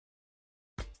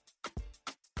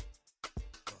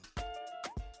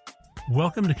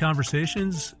Welcome to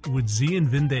Conversations with Zi and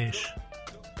Vindesh,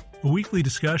 a weekly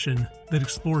discussion that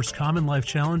explores common life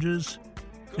challenges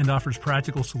and offers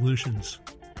practical solutions.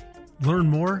 Learn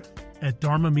more at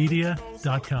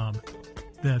dharmamedia.com.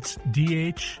 That's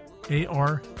DHARMA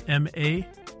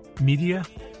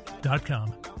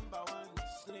media.com.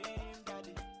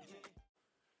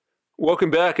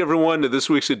 Welcome back, everyone, to this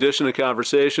week's edition of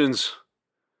Conversations.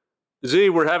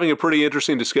 Z, we're having a pretty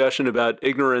interesting discussion about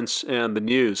ignorance and the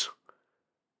news.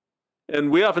 And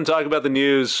we often talk about the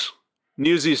news.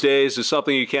 News these days is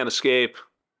something you can't escape.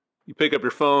 You pick up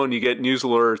your phone, you get news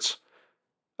alerts.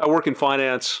 I work in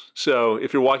finance, so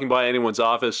if you're walking by anyone's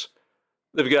office,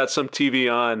 they've got some TV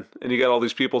on, and you got all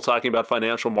these people talking about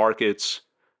financial markets,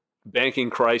 banking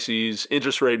crises,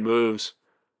 interest rate moves.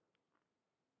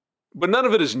 But none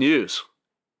of it is news.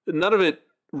 None of it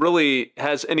really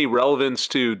has any relevance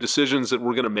to decisions that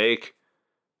we're going to make.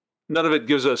 None of it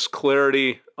gives us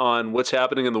clarity on what's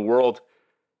happening in the world.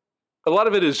 A lot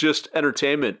of it is just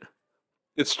entertainment.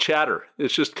 It's chatter.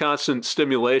 It's just constant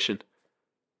stimulation.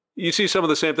 You see some of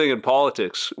the same thing in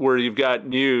politics, where you've got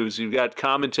news, you've got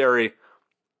commentary,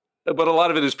 but a lot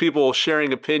of it is people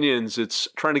sharing opinions. It's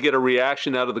trying to get a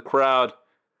reaction out of the crowd.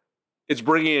 It's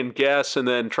bringing in guests and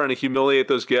then trying to humiliate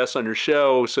those guests on your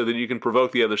show so that you can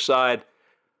provoke the other side.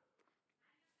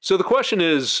 So the question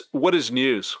is, what is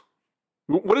news?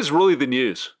 What is really the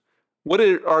news? What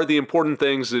are the important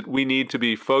things that we need to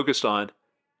be focused on?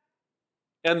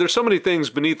 And there's so many things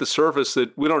beneath the surface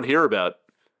that we don't hear about.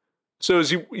 So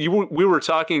as we were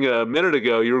talking a minute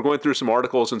ago, you were going through some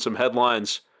articles and some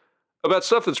headlines about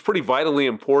stuff that's pretty vitally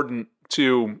important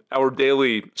to our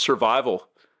daily survival,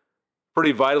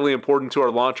 pretty vitally important to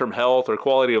our long-term health or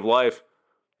quality of life.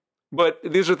 But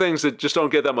these are things that just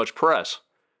don't get that much press.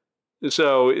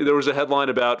 So there was a headline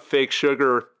about fake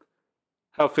sugar,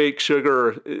 how fake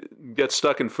sugar gets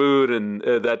stuck in food and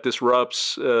that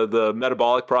disrupts the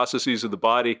metabolic processes of the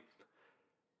body.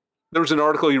 There was an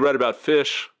article you read about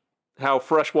fish, how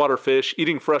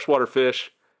eating freshwater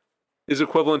fish is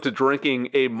equivalent to drinking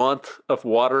a month of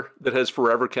water that has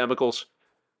forever chemicals.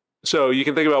 So you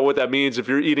can think about what that means. If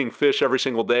you're eating fish every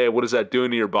single day, what is that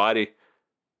doing to your body?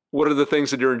 What are the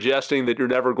things that you're ingesting that you're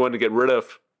never going to get rid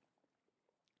of?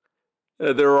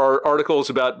 There are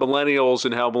articles about millennials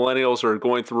and how millennials are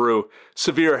going through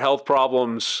severe health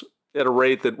problems at a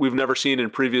rate that we've never seen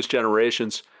in previous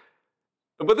generations.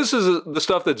 But this is the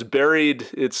stuff that's buried.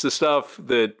 It's the stuff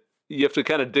that you have to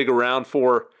kind of dig around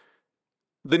for.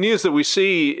 The news that we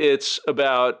see, it's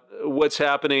about what's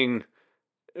happening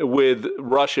with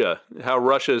Russia, how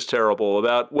Russia is terrible,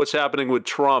 about what's happening with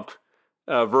Trump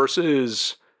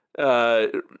versus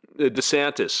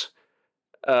DeSantis.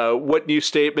 What new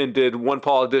statement did one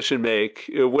politician make?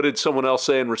 What did someone else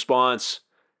say in response?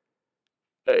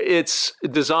 It's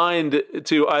designed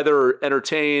to either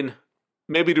entertain,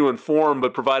 maybe to inform,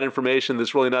 but provide information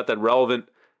that's really not that relevant.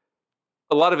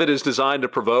 A lot of it is designed to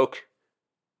provoke,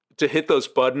 to hit those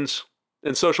buttons,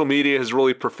 and social media has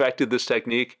really perfected this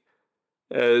technique.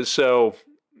 So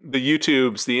the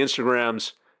YouTubes, the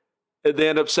Instagrams, they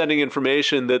end up sending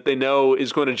information that they know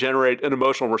is going to generate an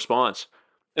emotional response.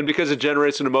 And because it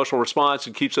generates an emotional response,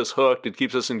 it keeps us hooked, it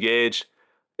keeps us engaged.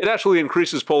 It actually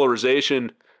increases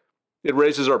polarization. It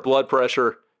raises our blood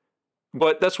pressure.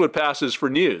 But that's what passes for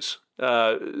news.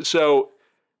 So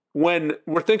when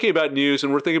we're thinking about news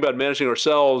and we're thinking about managing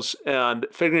ourselves and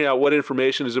figuring out what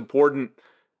information is important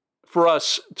for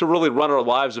us to really run our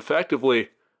lives effectively,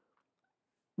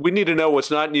 we need to know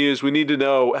what's not news. We need to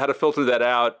know how to filter that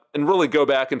out and really go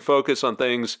back and focus on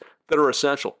things that are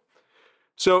essential.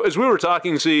 So as we were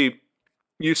talking, Z,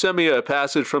 you sent me a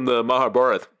passage from the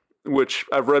Mahabharata, which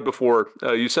I've read before.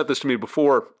 You sent this to me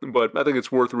before, but I think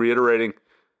it's worth reiterating.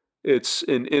 It's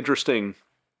an interesting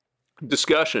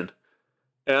discussion.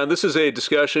 And this is a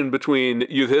discussion between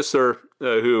Yudhisthira,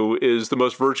 who is the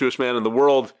most virtuous man in the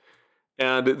world,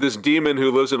 and this demon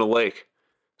who lives in a lake.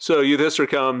 So Yudhisthira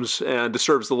comes and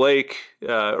disturbs the lake,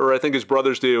 or I think his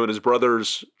brothers do, and his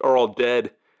brothers are all dead.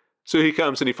 So he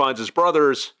comes and he finds his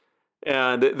brothers,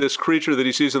 and this creature that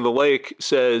he sees in the lake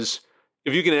says,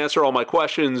 if you can answer all my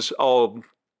questions, I'll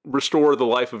restore the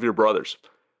life of your brothers.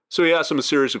 So he asks them a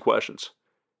series of questions.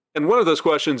 And one of those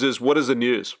questions is, what is the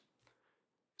news?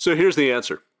 So here's the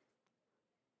answer.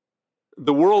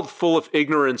 The world full of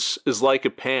ignorance is like a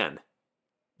pan.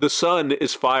 The sun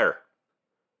is fire.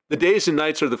 The days and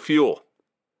nights are the fuel.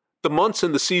 The months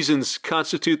and the seasons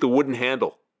constitute the wooden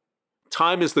handle.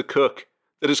 Time is the cook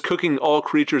that is cooking all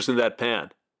creatures in that pan.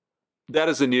 That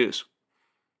is the news.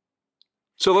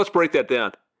 So let's break that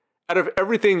down. Out of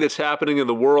everything that's happening in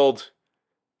the world,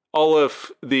 all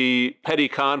of the petty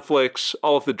conflicts,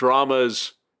 all of the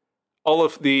dramas, all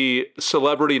of the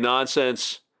celebrity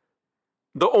nonsense.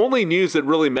 The only news that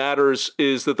really matters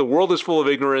is that the world is full of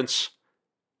ignorance.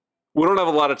 We don't have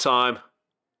a lot of time.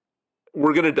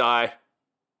 We're going to die.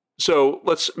 So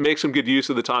let's make some good use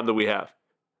of the time that we have.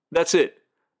 That's it.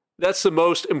 That's the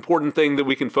most important thing that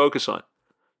we can focus on.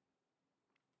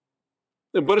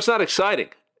 But it's not exciting.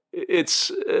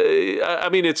 It's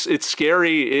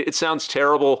scary. It sounds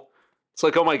terrible. It's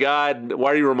like, oh my God,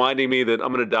 why are you reminding me that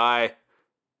I'm going to die?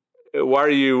 Why are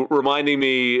you reminding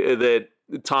me that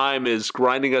time is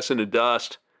grinding us into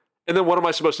dust? And then what am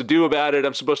I supposed to do about it?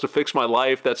 I'm supposed to fix my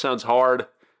life. That sounds hard.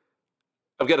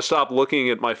 I've got to stop looking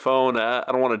at my phone. I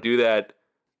don't want to do that.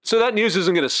 So that news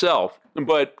isn't going to sell.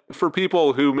 But for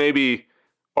people who maybe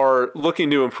are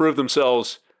looking to improve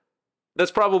themselves,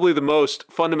 that's probably the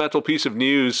most fundamental piece of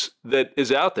news that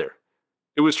is out there.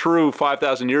 It was true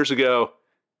 5,000 years ago.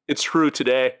 It's true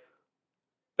today.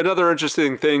 Another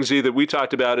interesting thing, Z, that we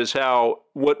talked about is how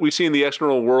what we see in the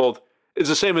external world is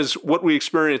the same as what we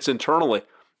experience internally.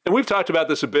 And we've talked about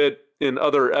this a bit in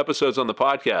other episodes on the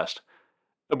podcast.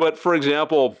 But for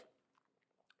example,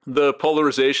 the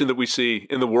polarization that we see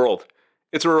in the world,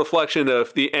 it's a reflection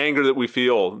of the anger that we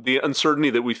feel, the uncertainty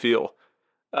that we feel,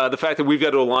 the fact that we've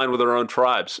got to align with our own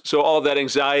tribes. So all of that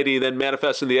anxiety then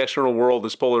manifests in the external world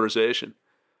as polarization.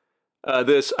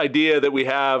 This idea that we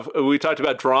talked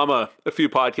about drama a few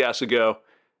podcasts ago,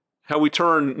 how we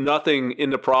turn nothing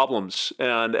into problems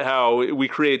and how we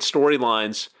create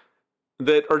storylines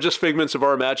that are just figments of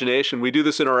our imagination. We do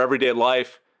this in our everyday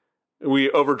life. We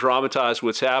over-dramatize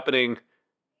what's happening.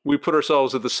 We put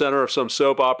ourselves at the center of some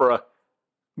soap opera.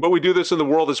 But we do this in the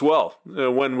world as well.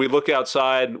 When we look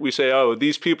outside, we say, oh,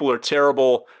 these people are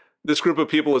terrible. This group of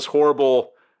people is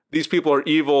horrible. These people are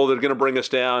evil. They're going to bring us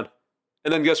down.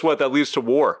 And then guess what? That leads to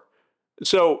war.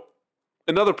 So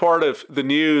another part of the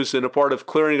news and a part of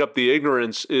clearing up the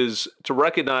ignorance is to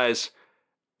recognize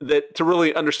that to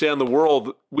really understand the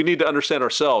world, we need to understand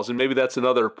ourselves. And maybe that's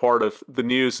another part of the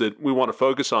news that we want to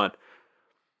focus on.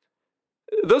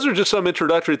 Those are just some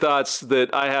introductory thoughts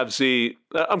that I have, Z.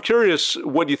 I'm curious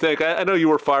what you think. I know you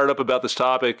were fired up about this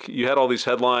topic. You had all these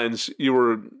headlines you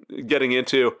were getting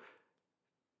into.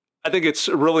 I think it's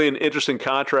really an interesting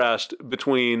contrast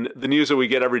between the news that we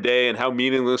get every day and how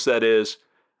meaningless that is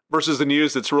versus the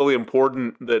news that's really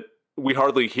important that we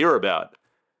hardly hear about.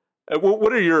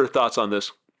 What are your thoughts on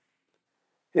this?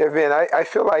 Yeah, Vin, I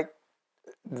feel like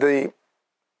the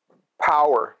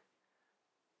power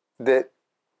that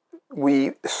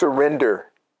we surrender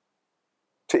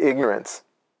to ignorance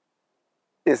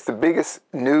is the biggest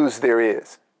news there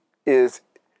is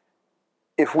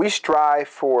if we strive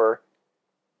for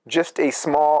just a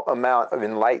small amount of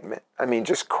enlightenment, I mean,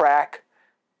 just crack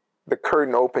the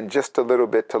curtain open just a little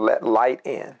bit to let light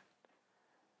in,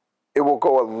 it will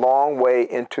go a long way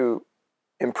into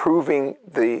improving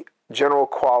the general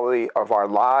quality of our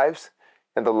lives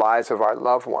and the lives of our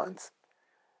loved ones.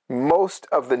 Most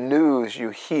of the news you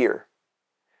hear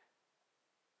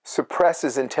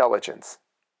suppresses intelligence,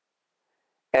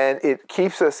 and it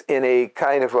keeps us in a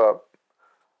kind of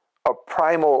a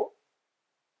primal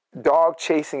dog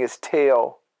chasing its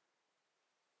tail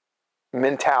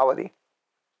mentality.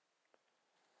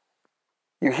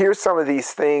 You hear some of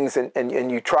these things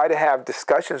and you try to have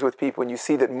discussions with people, and you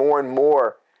see that more and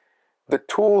more the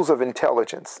tools of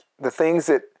intelligence, the things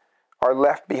that are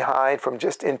left behind from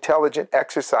just intelligent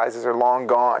exercises, are long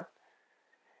gone.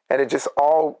 And it just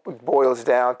all boils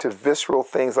down to visceral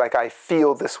things like I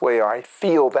feel this way or I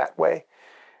feel that way.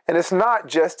 And it's not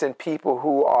just in people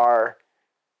who are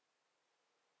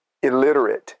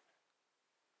illiterate,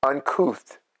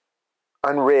 uncouth,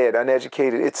 unread,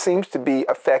 uneducated. It seems to be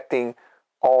affecting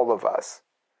all of us.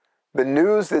 The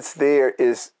news that's there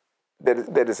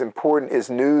that is important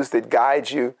is news that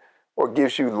guides you or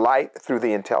gives you light through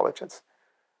the intelligence.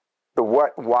 The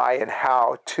what, why, and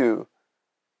how to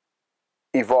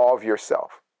evolve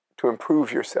yourself, to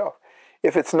improve yourself.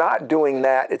 If it's not doing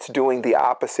that, it's doing the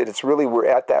opposite. It's really, we're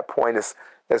at that point,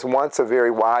 as once a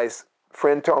very wise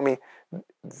friend told me,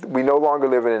 we no longer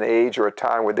live in an age or a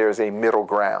time where there's a middle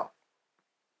ground.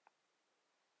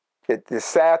 It is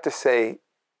sad to say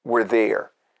we're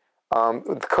there.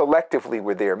 Collectively,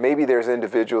 we're there. Maybe there's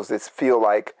individuals that feel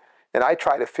like, and I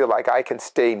try to feel like I can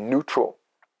stay neutral.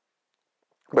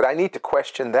 But I need to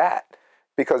question that,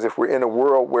 because if we're in a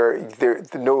world where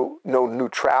no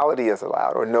neutrality is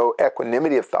allowed or no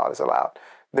equanimity of thought is allowed,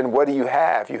 then what do you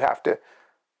have? You have to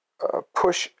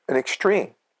push an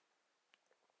extreme.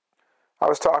 I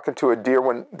was talking to a dear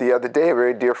one the other day, a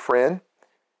very dear friend,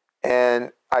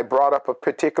 and I brought up a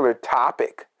particular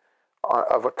topic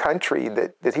of a country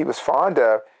that he was fond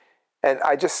of. And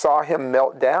I just saw him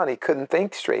melt down. He couldn't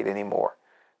think straight anymore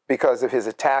because of his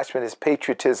attachment, his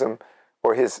patriotism,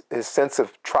 or his sense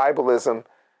of tribalism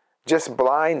just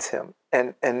blinds him.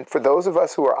 And for those of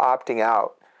us who are opting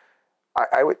out,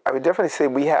 I would definitely say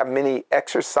we have many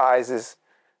exercises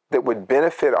that would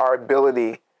benefit our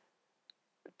ability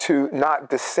to not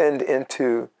descend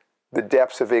into the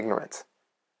depths of ignorance,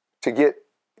 to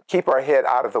keep our head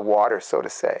out of the water, so to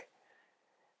say,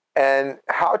 and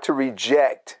how to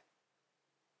reject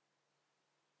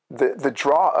the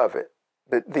draw of it,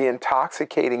 the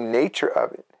intoxicating nature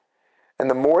of it. And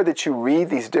the more that you read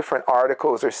these different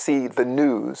articles or see the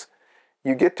news,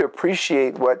 you get to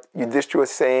appreciate what Yudhishthira was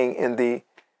saying in the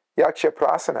Yaksha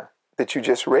Prasana that you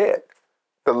just read.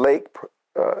 The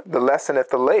lesson at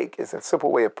the lake is a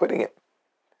simple way of putting it.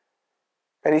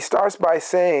 And he starts by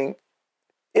saying,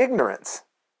 ignorance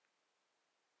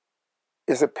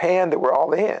is a pan that we're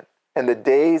all in. And the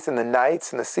days and the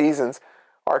nights and the seasons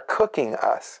are cooking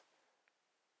us.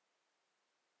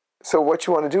 So what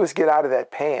you want to do is get out of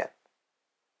that pan.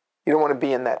 You don't want to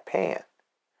be in that pan.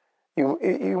 You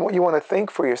want to think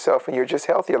for yourself, and you're just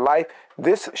healthier. Life,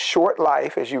 this short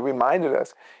life, as you reminded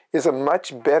us, is a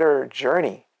much better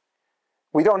journey.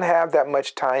 We don't have that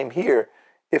much time here.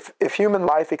 If human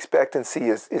life expectancy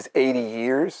is 80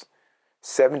 years,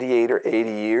 78 or 80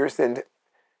 years, then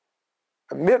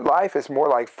midlife is more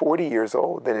like 40 years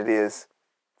old than it is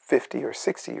 50 or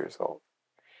 60 years old.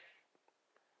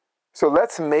 So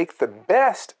let's make the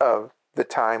best of the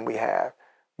time we have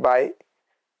by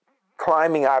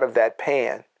climbing out of that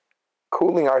pan,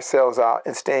 cooling ourselves out,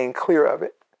 and staying clear of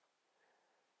it.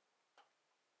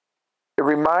 It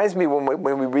reminds me when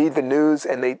we read the news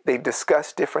and they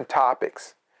discuss different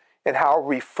topics and how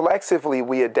reflexively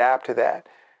we adapt to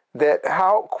that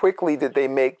how quickly did they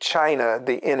make China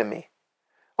the enemy?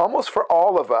 Almost for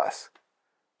all of us,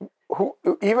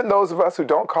 even those of us who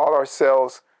don't call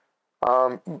ourselves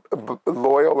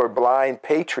loyal or blind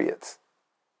patriots.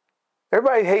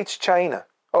 Everybody hates China.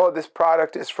 Oh, this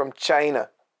product is from China.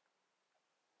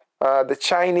 The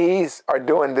Chinese are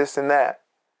doing this and that.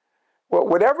 Well,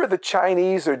 whatever the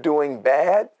Chinese are doing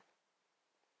bad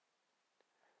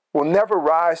will never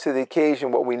rise to the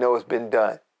occasion what we know has been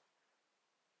done.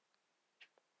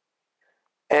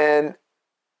 And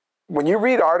when you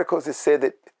read articles that say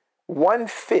that one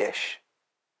fish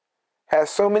has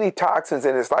so many toxins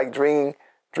in it, it's like drinking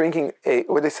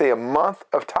a month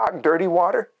of dirty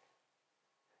water.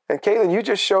 And Caitlin, you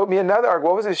just showed me another article.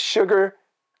 What was it? Sugar?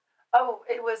 Oh,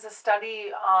 it was a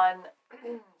study on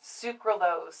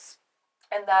sucralose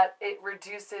and that it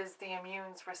reduces the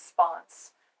immune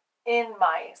response in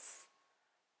mice.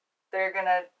 They're going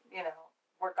to,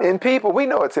 work on in people. We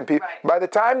know it's in people. Right. By the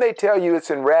time they tell you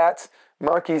it's in rats,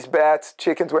 monkeys, bats,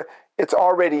 chickens, it's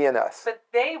already in us. But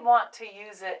they want to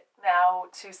use it now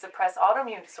to suppress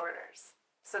autoimmune disorders.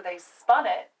 So they spun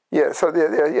it. Yeah, so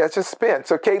it's just spin.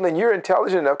 So Caitlin, you're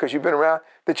intelligent enough because you've been around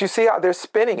that you see how they're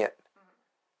spinning it.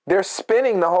 Mm-hmm. They're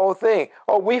spinning the whole thing.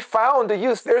 Oh, we found a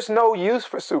use. There's no use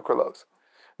for sucralose.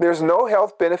 There's no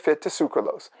health benefit to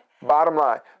sucralose. Bottom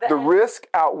line, the risk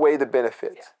outweigh the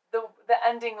benefits. Yeah. The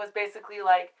ending was basically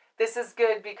like, this is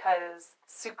good because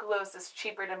sucralose is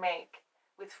cheaper to make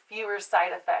with fewer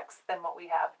side effects than what we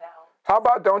have now. How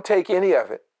about don't take any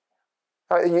of it?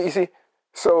 You see,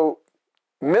 so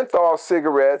menthol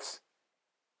cigarettes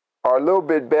are a little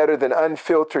bit better than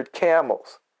unfiltered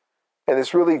Camels, and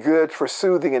it's really good for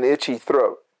soothing an itchy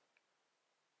throat.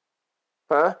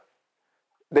 Huh?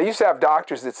 They used to have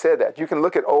doctors that said that. You can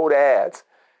look at old ads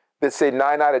that say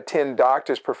 9 out of 10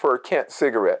 doctors prefer Kent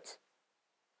cigarettes.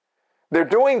 They're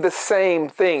doing the same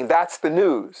thing. That's the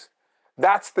news.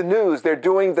 That's the news. They're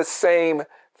doing the same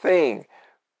thing.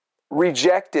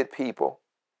 Rejected people.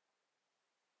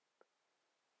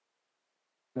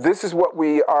 This is what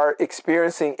we are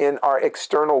experiencing in our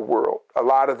external world, a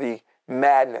lot of the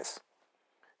madness.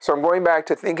 So I'm going back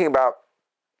to thinking about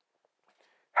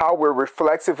how we're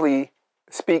reflexively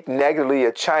speak negatively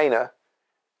of China,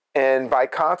 and by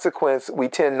consequence, we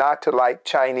tend not to like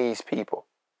Chinese people.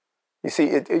 You see,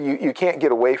 you can't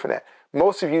get away from that.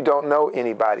 Most of you don't know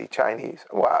anybody Chinese.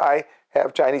 Well, I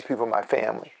have Chinese people in my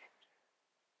family.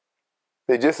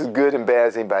 They're just as good and bad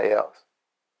as anybody else.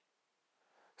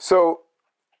 So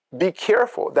be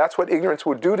careful. That's what ignorance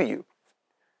will do to you.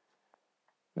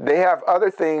 They have other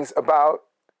things about,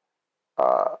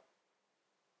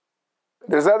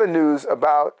 there's other news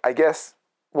about, I guess,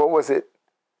 what was it?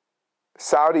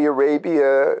 Saudi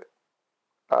Arabia,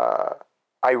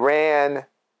 Iran,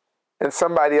 and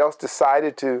somebody else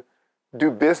decided to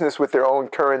do business with their own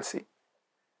currency.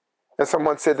 And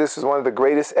someone said this is one of the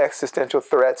greatest existential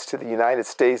threats to the United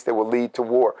States that will lead to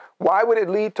war. Why would it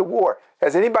lead to war?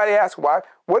 Has anybody asked why?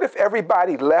 What if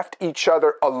everybody left each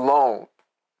other alone?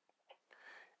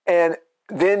 And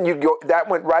then that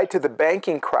went right to the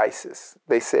banking crisis,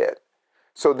 they said.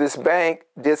 So this bank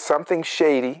did something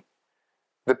shady.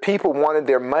 The people wanted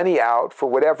their money out for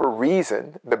whatever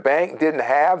reason. The bank didn't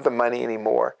have the money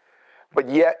anymore, but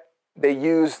yet they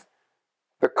used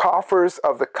the coffers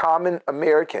of the common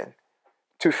American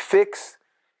to fix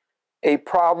a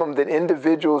problem that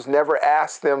individuals never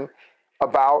asked them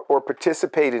about or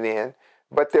participated in.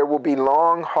 But there will be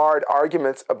long, hard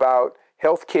arguments about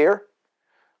health care,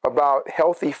 about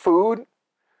healthy food,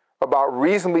 about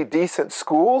reasonably decent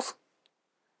schools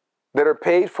that are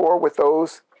paid for with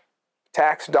those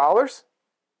tax dollars.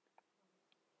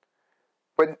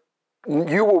 But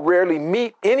you will rarely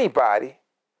meet anybody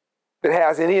that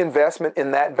has any investment in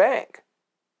that bank.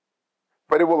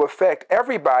 But it will affect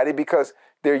everybody because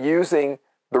they're using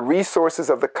the resources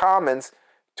of the commons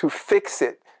to fix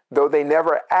it, though they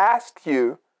never asked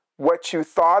you what you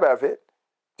thought of it.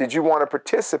 Did you want to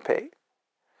participate?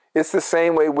 It's the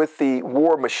same way with the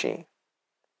war machine.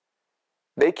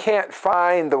 They can't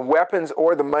find the weapons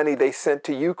or the money they sent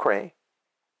to Ukraine.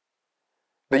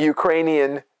 The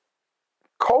Ukrainian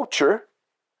culture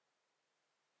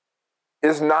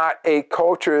is not a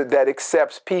culture that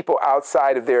accepts people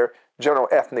outside of their general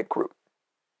ethnic group.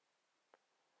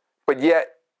 But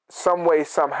yet, some way,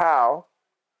 somehow,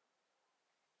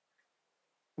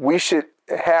 we should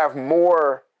have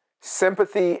more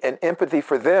sympathy and empathy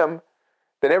for them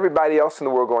than everybody else in the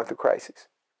world going through crises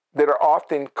that are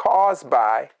often caused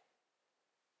by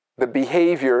the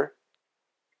behavior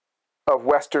of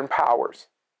Western powers.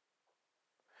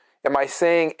 Am I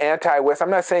saying anti-West?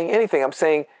 I'm not saying anything. I'm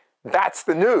saying that's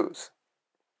the news.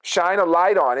 Shine a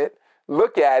light on it,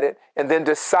 look at it, and then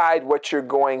decide what you're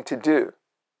going to do.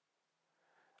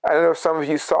 I don't know if some of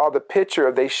you saw the picture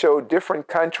they showed different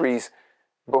countries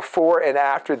before and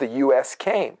after the U.S.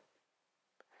 came.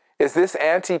 Is this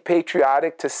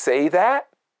anti-patriotic to say that?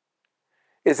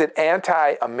 Is it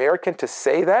anti-American to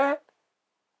say that?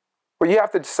 Well, you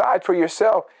have to decide for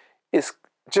yourself, is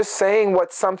just saying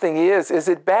what something is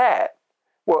it bad?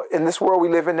 Well, in this world we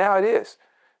live in now, it is.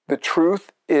 The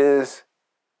truth is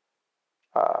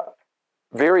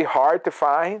very hard to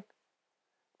find.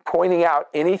 Pointing out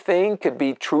anything could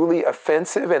be truly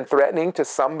offensive and threatening to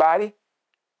somebody.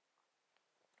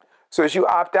 So as you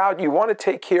opt out, you want to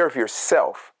take care of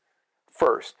yourself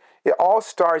first. It all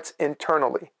starts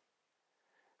internally.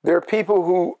 There are people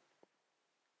who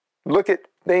look at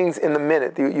things in the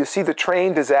minute. You see the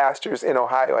train disasters in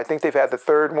Ohio. I think they've had the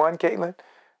third one, Caitlin.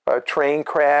 A train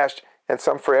crashed and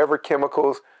some forever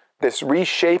chemicals that's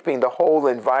reshaping the whole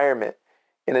environment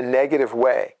in a negative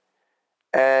way.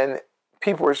 And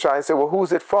people were trying to say, well,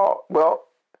 who's at fault? Well,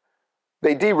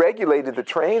 they deregulated the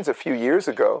trains a few years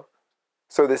ago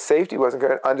so that safety wasn't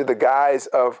good under the guise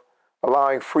of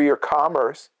allowing freer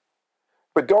commerce.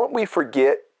 But don't we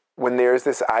forget when there's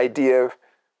this idea of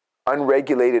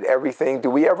unregulated everything, do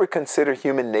we ever consider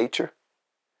human nature?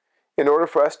 In order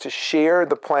for us to share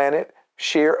the planet,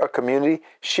 share a community,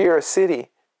 share a city,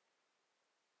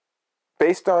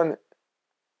 based on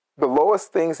the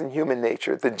lowest things in human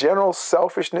nature, the general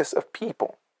selfishness of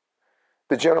people,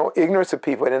 the general ignorance of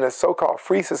people, and in a so-called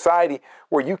free society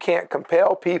where you can't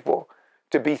compel people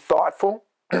to be thoughtful,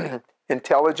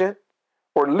 intelligent,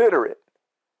 or literate,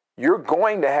 you're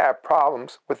going to have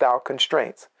problems without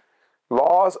constraints.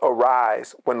 Laws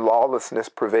arise when lawlessness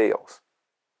prevails.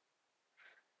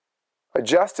 A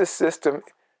justice system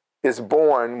is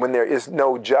born when there is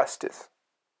no justice.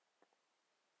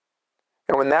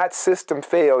 And when that system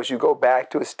fails, you go back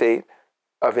to a state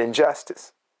of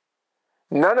injustice.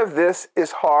 None of this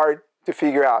is hard to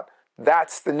figure out.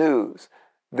 That's the news.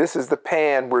 This is the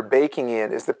pan we're baking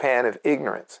in, is the pan of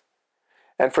ignorance.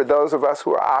 And for those of us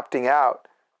who are opting out,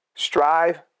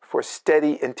 strive for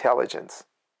steady intelligence.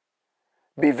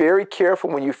 Be very careful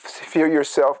when you feel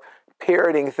yourself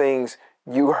parroting things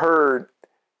you heard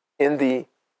in the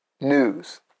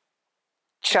news.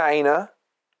 China,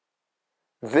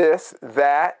 this,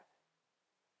 that.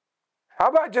 How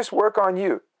about just work on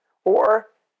you? Or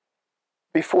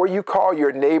before you call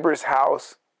your neighbor's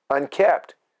house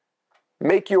unkept,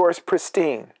 make yours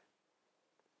pristine.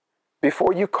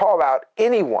 Before you call out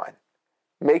anyone,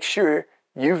 make sure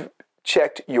you've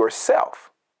checked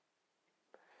yourself.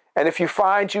 And if you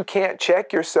find you can't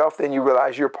check yourself, then you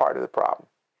realize you're part of the problem.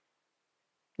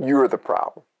 You're the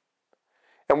problem.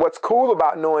 And what's cool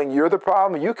about knowing you're the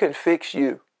problem, you can fix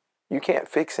you. You can't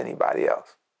fix anybody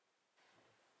else.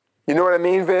 You know what I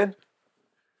mean, Vin?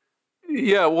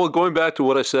 Yeah, well, going back to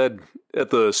what I said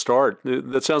at the start,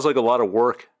 that sounds like a lot of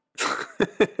work.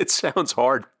 It sounds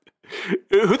hard.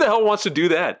 Who the hell wants to do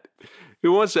that?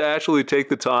 Who wants to actually take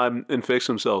the time and fix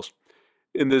themselves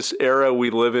in this era we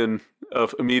live in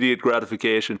of immediate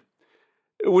gratification?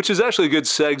 Which is actually a good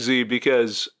segue,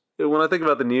 because when I think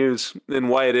about the news and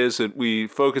why it is that we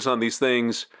focus on these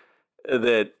things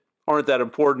that aren't that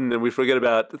important and we forget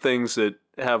about things that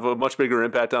have a much bigger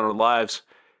impact on our lives,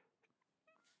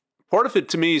 part of it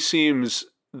to me seems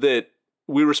that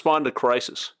we respond to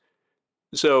crisis.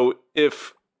 So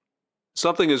if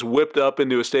something is whipped up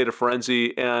into a state of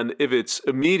frenzy, and if it's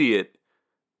immediate,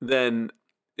 then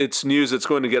it's news that's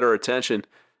going to get our attention.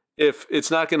 If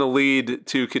it's not going to lead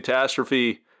to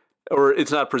catastrophe, or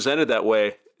it's not presented that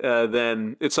way,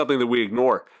 then it's something that we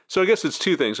ignore. So I guess it's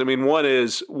two things. I mean, one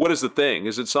is, what is the thing?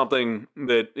 Is it something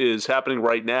that is happening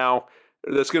right now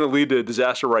that's going to lead to a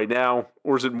disaster right now,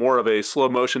 or is it more of a slow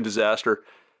motion disaster?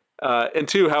 And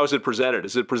two, how is it presented?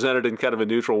 Is it presented in kind of a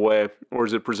neutral way, or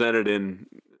is it presented in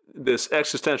this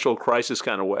existential crisis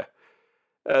kind of way?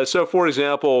 So, for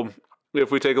example, if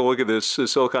we take a look at this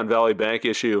Silicon Valley Bank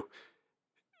issue,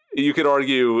 you could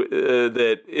argue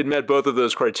that it met both of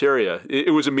those criteria.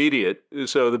 It was immediate,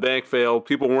 so the bank failed.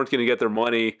 People weren't going to get their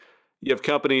money. You have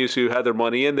companies who had their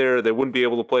money in there. They wouldn't be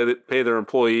able to pay their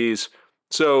employees.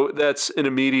 So that's an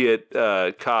immediate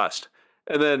cost.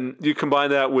 And then you combine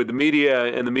that with the media,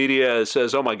 and the media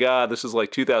says, oh my God, this is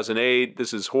like 2008.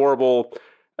 This is horrible.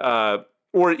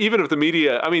 Or even if the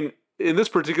media, I mean, in this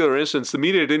particular instance, the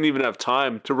media didn't even have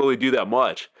time to really do that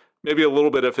much. Maybe a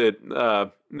little bit of it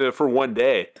for one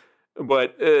day.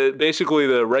 But basically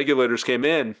the regulators came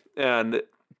in, and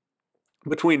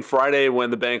between Friday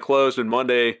when the bank closed and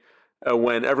Monday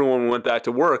when everyone went back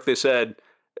to work, they said,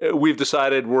 we've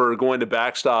decided we're going to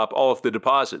backstop all of the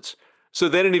deposits. So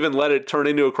they didn't even let it turn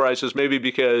into a crisis, maybe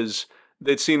because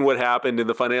they'd seen what happened in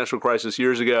the financial crisis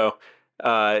years ago.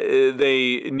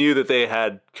 They knew that they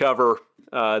had cover.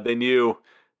 They knew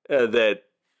that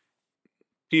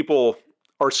people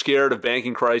are scared of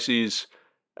banking crises,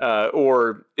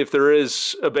 or if there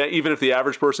is even if the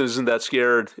average person isn't that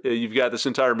scared, you've got this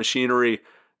entire machinery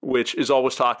which is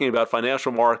always talking about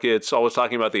financial markets, always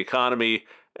talking about the economy,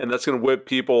 and that's going to whip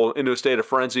people into a state of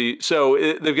frenzy. So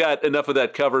they've got enough of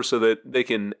that cover so that they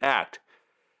can act.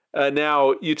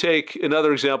 Now, you take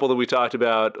another example that we talked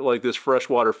about, like this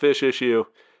freshwater fish issue,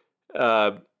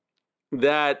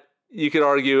 that you could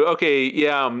argue, okay,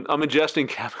 yeah, I'm ingesting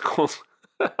chemicals.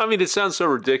 I mean, it sounds so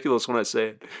ridiculous when I say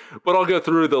it, but I'll go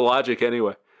through the logic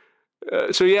anyway.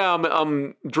 So yeah,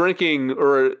 I'm drinking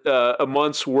a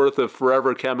month's worth of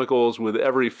forever chemicals with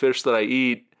every fish that I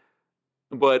eat,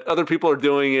 but other people are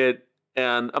doing it,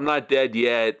 and I'm not dead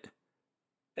yet,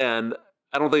 and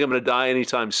I don't think I'm going to die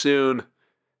anytime soon.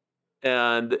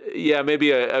 And yeah,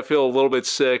 maybe I feel a little bit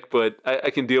sick, but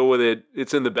I can deal with it.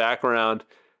 It's in the background.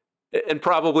 And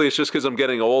probably it's just because I'm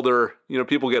getting older. You know,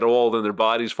 people get old and their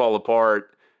bodies fall apart.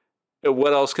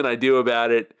 What else can I do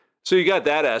about it? So you got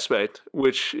that aspect,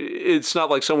 which it's not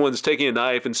like someone's taking a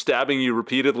knife and stabbing you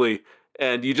repeatedly,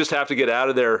 and you just have to get out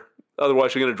of there.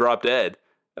 Otherwise, you're going to drop dead.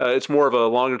 It's more of a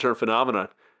longer-term phenomenon.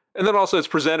 And then also it's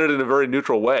presented in a very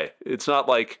neutral way. It's not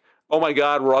like, oh my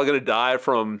God, we're all going to die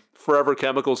from forever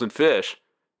chemicals and fish.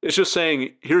 It's just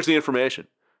saying, here's the information.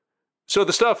 So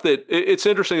the stuff that, it's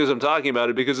interesting as I'm talking about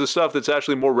it, because the stuff that's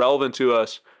actually more relevant to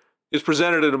us is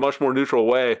presented in a much more neutral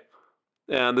way.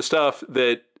 And the stuff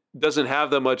that doesn't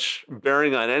have that much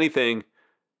bearing on anything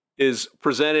is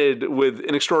presented with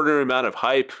an extraordinary amount of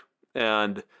hype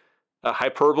and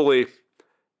hyperbole.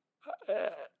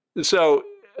 So,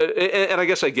 and I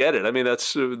guess I get it. I mean,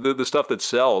 that's the stuff that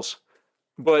sells.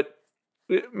 But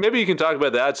maybe you can talk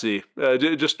about that, Z,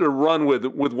 just to run with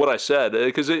what I said,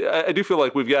 because I do feel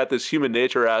like we've got this human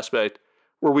nature aspect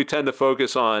where we tend to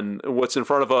focus on what's in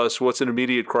front of us, what's an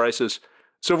immediate crisis.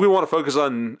 So if we want to focus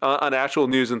on actual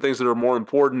news and things that are more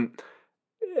important,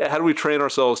 how do we train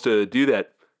ourselves to do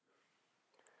that?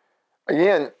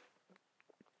 Again,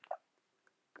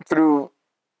 through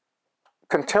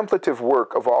contemplative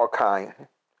work of all kind,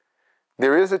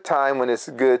 there is a time when it's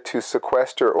good to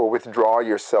sequester or withdraw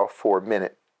yourself for a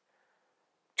minute,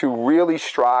 to really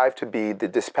strive to be the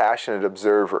dispassionate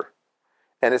observer.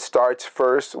 And it starts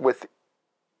first with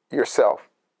yourself,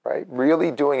 right?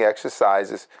 Really doing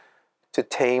exercises to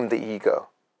tame the ego,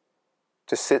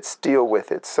 to sit still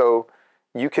with it so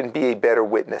you can be a better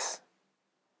witness,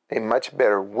 a much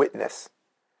better witness.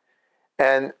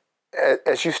 And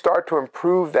as you start to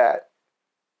improve that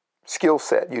skill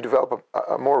set, you develop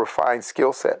a more refined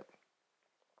skill set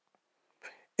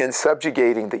in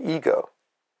subjugating the ego.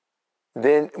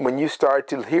 Then when you start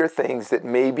to hear things that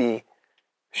maybe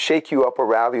shake you up or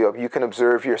rally you up. You can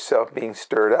observe yourself being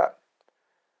stirred up.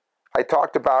 I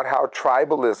talked about how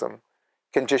tribalism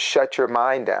can just shut your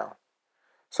mind down.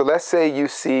 So let's say you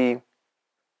see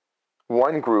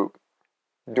one group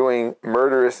doing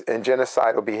murderous and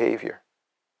genocidal behavior.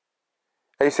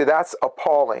 And you say, that's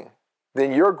appalling.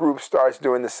 Then your group starts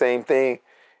doing the same thing.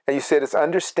 And you said it's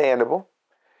understandable.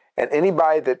 And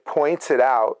anybody that points it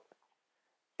out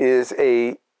is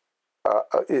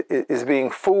being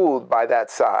fooled by that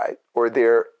side, or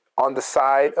they're on the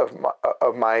side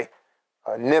of my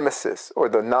nemesis, or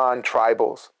the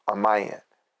non-tribals on my end.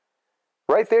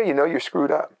 Right there, you know you're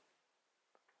screwed up.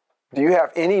 Do you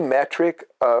have any metric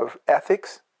of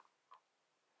ethics?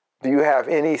 Do you have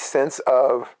any sense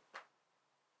of,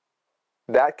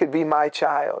 that could be my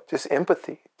child? Just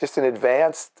empathy, just an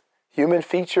advanced human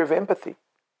feature of empathy.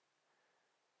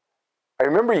 I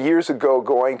remember years ago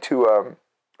going to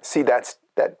see that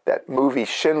movie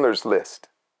Schindler's List.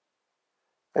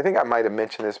 I think I might have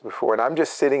mentioned this before, and I'm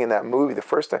just sitting in that movie the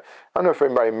first time. I don't know if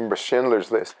anybody remembers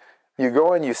Schindler's List. You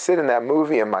go and you sit in that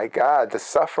movie, and my God, the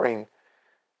suffering,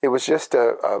 it was just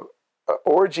a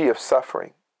orgy of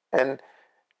suffering. And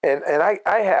I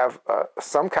have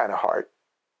some kind of heart,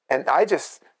 and I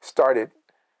just started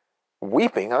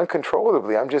weeping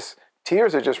uncontrollably.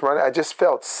 Tears are just running. I just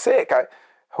felt sick.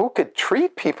 Who could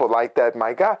treat people like that?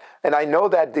 My God. And I know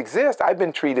that exists. I've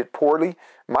been treated poorly.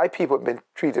 My people have been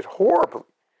treated horribly.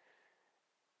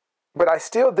 But I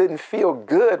still didn't feel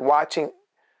good watching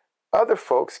other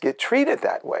folks get treated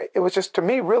that way. It was just, to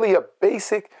me, really a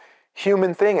basic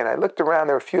human thing. And I looked around,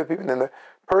 there were a few people, and then the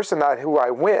person who I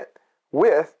went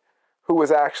with, who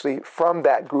was actually from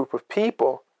that group of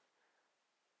people,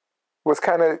 was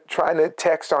kind of trying to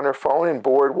text on her phone and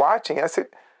bored watching. I said,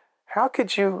 how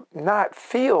could you not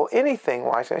feel anything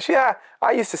watching that? Yeah,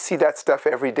 I used to see that stuff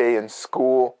every day in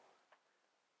school.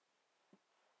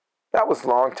 That was a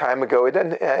long time ago.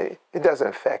 It doesn't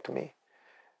affect me.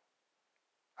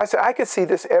 I said, I could see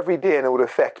this every day and it would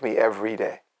affect me every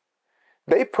day.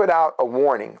 They put out a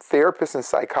warning. Therapists and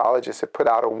psychologists have put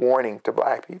out a warning to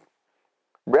Black people.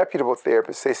 Reputable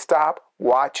therapists say, stop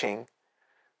watching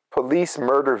police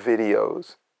murder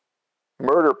videos,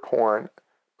 murder porn,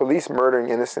 police murdering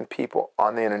innocent people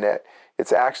on the internet.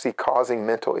 It's actually causing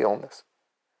mental illness.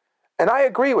 And I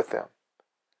agree with them.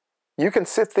 You can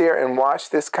sit there and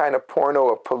watch this kind of porno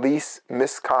of police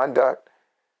misconduct,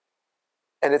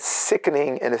 and it's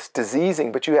sickening and it's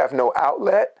diseasing, but you have no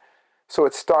outlet, so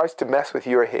it starts to mess with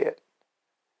your head.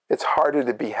 It's harder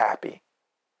to be happy.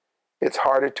 It's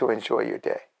harder to enjoy your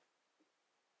day.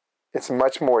 It's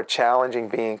much more challenging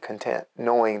being content,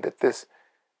 knowing that this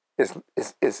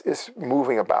is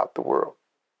moving about the world.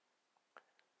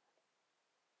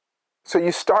 So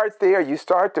you start there, you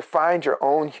start to find your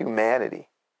own humanity,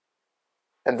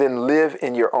 and then live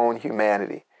in your own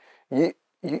humanity.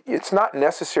 It's not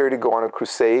necessary to go on a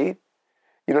crusade.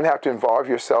 You don't have to involve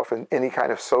yourself in any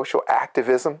kind of social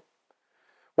activism.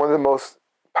 One of the most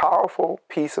powerful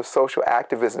pieces of social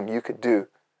activism you could do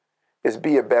is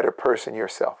be a better person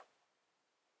yourself.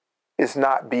 Is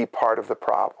not be part of the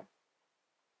problem.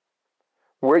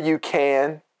 Where you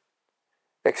can,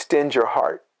 extend your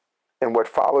heart, and what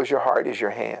follows your heart is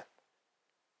your hand.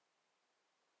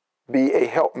 Be a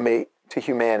helpmate to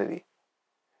humanity.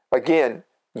 Again,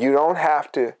 you don't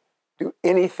have to do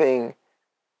anything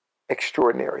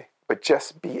extraordinary, but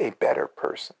just be a better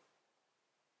person.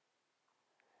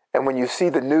 And when you see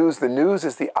the news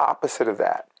is the opposite of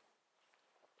that.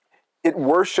 It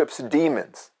worships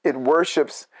demons. It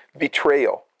worships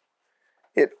betrayal.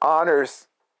 It honors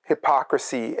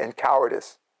hypocrisy and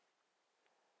cowardice.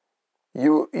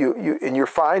 You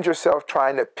find yourself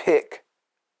trying to pick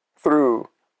through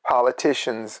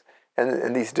politicians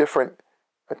and these different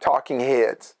talking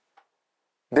heads.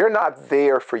 They're not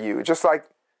there for you. Just like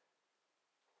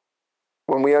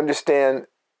when we understand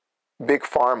Big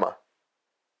Pharma.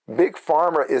 Big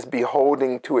Pharma is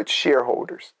beholden to its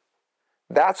shareholders.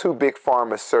 That's who Big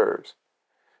Pharma serves.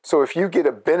 So if you get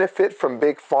a benefit from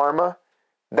Big Pharma,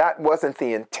 that wasn't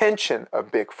the intention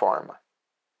of Big Pharma.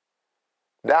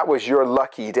 That was your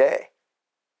lucky day.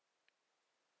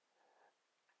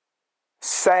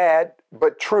 Sad,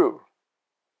 but true.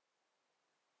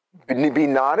 Be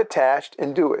non-attached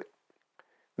and do it.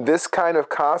 This kind of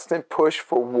constant push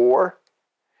for war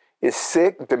is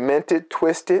sick, demented,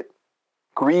 twisted,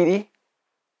 greedy.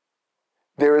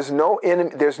 There is no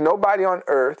enemy, there's nobody on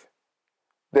earth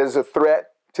that is a threat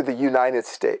to the United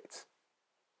States.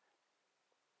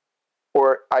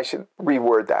 Or I should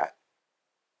reword that.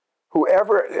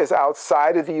 Whoever is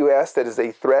outside of the U.S. that is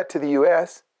a threat to the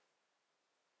U.S.,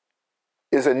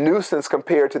 is a nuisance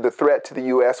compared to the threat to the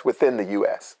U.S. within the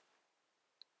U.S.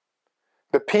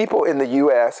 The people in the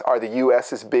U.S. are the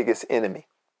U.S.'s biggest enemy.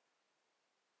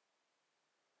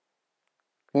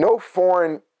 No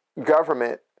foreign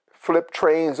government flipped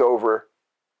trains over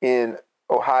in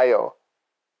Ohio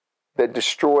that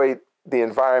destroyed the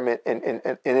environment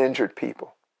and injured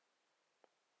people.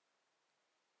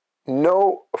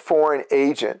 No foreign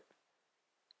agent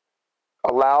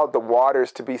allowed the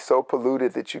waters to be so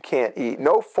polluted that you can't eat.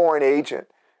 No foreign agent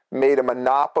made a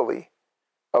monopoly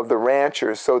of the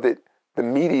ranchers so that the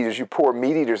meat eaters, you poor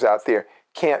meat eaters out there,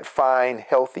 can't find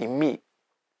healthy meat.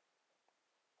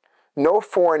 No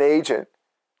foreign agent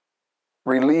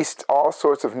released all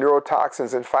sorts of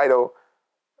neurotoxins and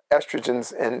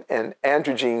phytoestrogens and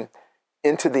androgen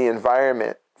into the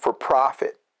environment for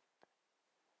profit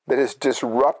that has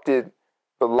disrupted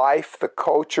the life, the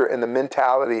culture, and the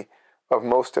mentality of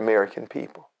most American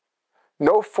people.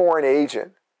 No foreign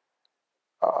agent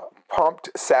pumped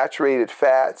saturated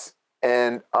fats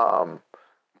and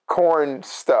corn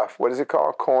stuff. What is it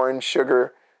called? Corn,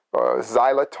 sugar,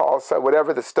 xylitol,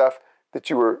 whatever the stuff that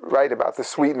you were right about, the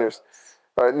sweeteners.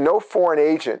 No foreign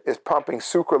agent is pumping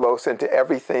sucralose into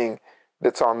everything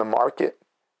that's on the market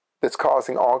that's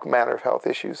causing all manner of health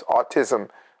issues, autism,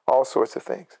 all sorts of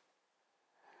things.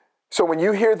 So when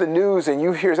you hear the news and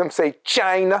you hear them say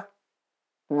China,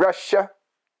 Russia,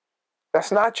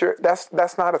 that's not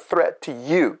a threat to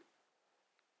you.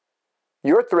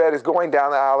 Your threat is going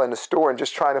down the aisle in the store and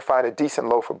just trying to find a decent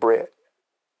loaf of bread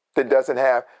that doesn't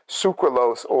have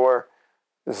sucralose or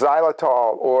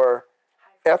xylitol or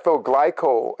ethyl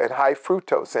glycol and high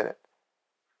fructose in it.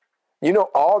 You know,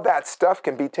 all that stuff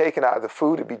can be taken out of the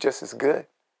food to be just as good.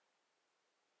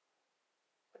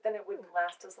 But then it wouldn't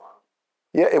last as long.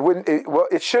 Yeah, it wouldn't.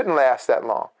 It shouldn't last that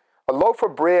long. A loaf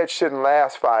of bread shouldn't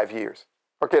last 5 years.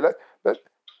 Okay,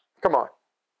 come on.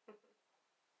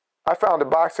 I found a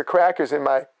box of crackers in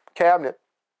my cabinet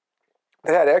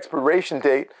that had an expiration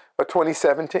date of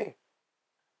 2017.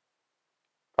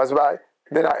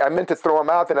 Then I meant to throw them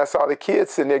out, then I saw the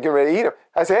kids sitting there getting ready to eat them.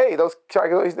 I said, hey, those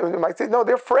chocolates, I said, no,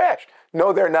 they're fresh.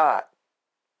 No, they're not.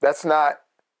 That's not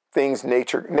things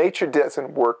nature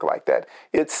doesn't work like that.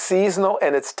 It's seasonal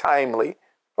and it's timely,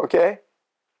 okay?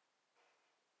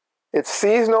 It's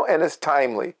seasonal and it's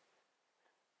timely.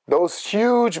 Those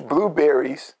huge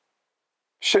blueberries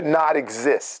should not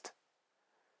exist.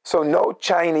 So no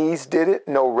Chinese did it,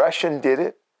 no Russian did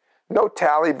it, no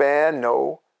Taliban,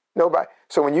 nobody.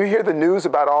 So when you hear the news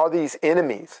about all these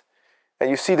enemies and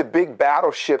you see the big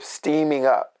battleships steaming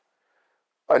up,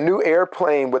 a new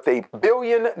airplane with $1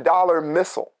 billion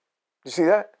missile, you see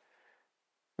that?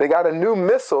 They got a new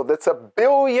missile that's $1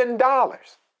 billion.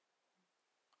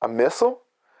 A missile?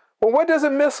 Well, what does a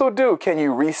missile do? Can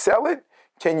you resell it?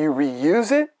 Can you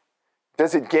reuse it?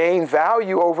 Does it gain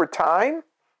value over time?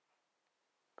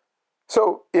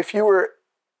 So if you were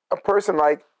a person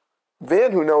like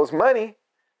Vin who knows money,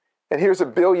 and here's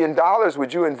 $1 billion,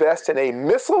 would you invest in a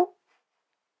missile?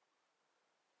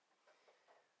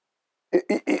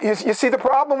 You see the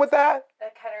problem with that?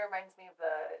 That kind of reminds me of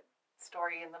the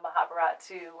story in the Mahabharata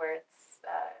too, where it's,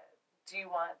 do you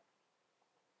want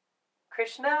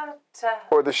Krishna to...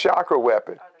 Or the chakra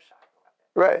weapon.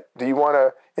 Right. Do you want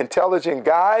an intelligent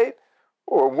guide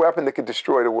or a weapon that could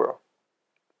destroy the world?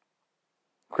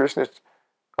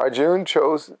 Arjuna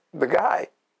chose the guide.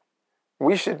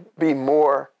 We should be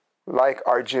more like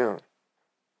Arjuna.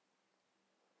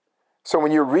 So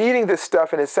when you're reading this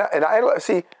stuff,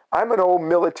 I'm an old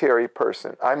military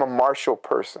person. I'm a martial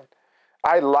person.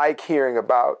 I like hearing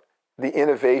about the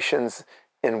innovations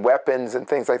in weapons and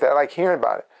things like that. I like hearing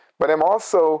about it. But I'm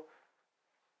also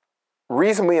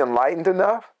reasonably enlightened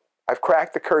enough. I've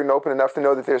cracked the curtain open enough to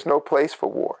know that there's no place for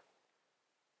war.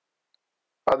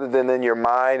 Other than in your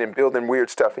mind and building weird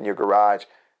stuff in your garage.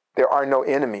 There are no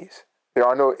enemies.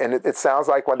 And it sounds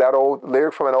like that old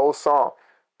lyric from an old song.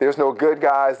 There's no good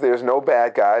guys, there's no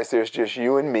bad guys, there's just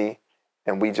you and me,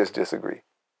 and we just disagree.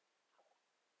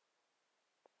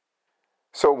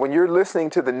 So when you're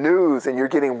listening to the news and you're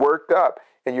getting worked up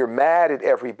and you're mad at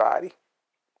everybody,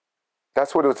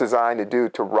 that's what it was designed to do,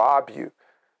 to rob you,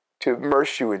 to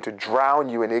immerse you and to drown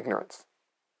you in ignorance.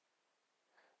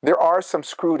 There are some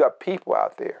screwed up people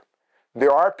out there.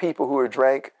 There are people who have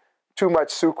drank too much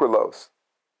sucralose,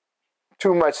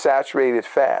 too much saturated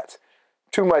fats,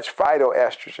 too much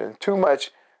phytoestrogen, too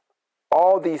much,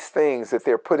 all these things that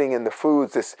they're putting in the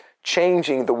foods that's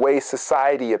changing the way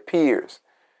society appears.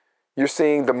 You're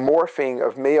seeing the morphing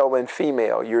of male and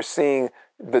female. You're seeing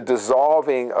the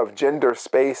dissolving of gender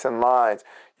space and lines.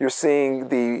 You're seeing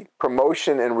the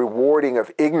promotion and rewarding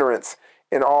of ignorance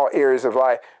in all areas of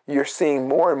life, you're seeing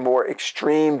more and more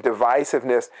extreme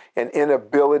divisiveness and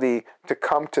inability to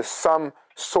come to some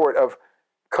sort of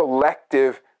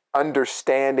collective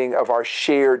understanding of our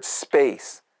shared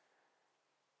space.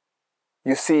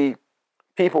 You see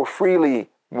people freely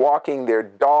walking their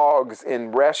dogs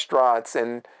in restaurants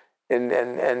and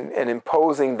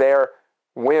imposing their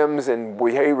whims and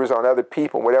behaviors on other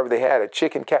people, whatever they had, a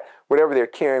chicken, cat, whatever they're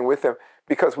carrying with them,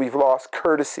 because we've lost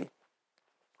courtesy,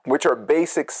 which are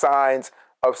basic signs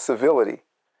of civility.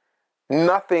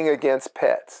 Nothing against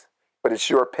pets, but it's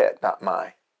your pet, not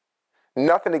mine.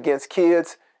 Nothing against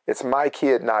kids, it's my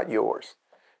kid, not yours.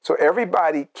 So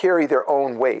everybody carry their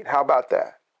own weight. How about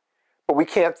that? But we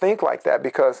can't think like that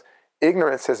because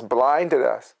ignorance has blinded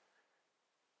us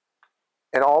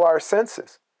in all our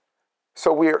senses.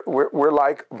 So we're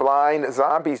like blind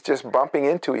zombies just bumping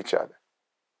into each other.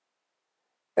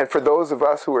 And for those of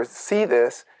us who see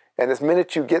this, and this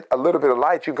minute you get a little bit of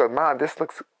light, you go, Mom, this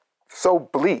looks so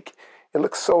bleak. It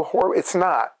looks so horrible. It's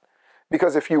not.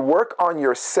 Because if you work on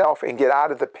yourself and get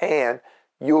out of the pan,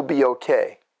 you'll be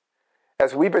okay.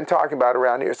 As we've been talking about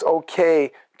around here, it's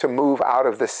okay to move out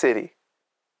of the city.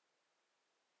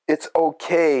 It's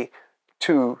okay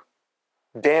to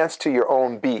dance to your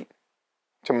own beat,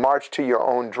 to march to your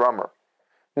own drummer.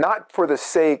 Not for the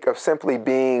sake of simply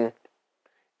being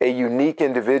a unique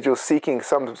individual seeking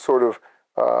some sort of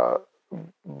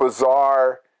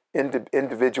bizarre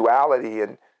individuality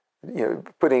and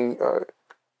putting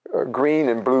green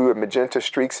and blue and magenta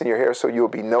streaks in your hair so you'll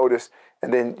be noticed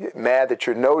and then mad that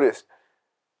you're noticed.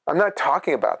 I'm not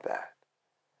talking about that.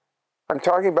 I'm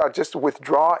talking about just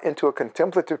withdraw into a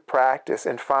contemplative practice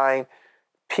and find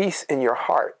peace in your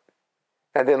heart.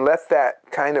 And then let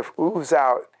that kind of ooze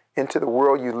out into the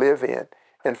world you live in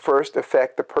and first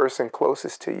affect the person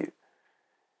closest to you.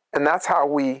 And that's how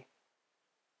we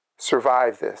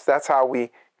survive this. That's how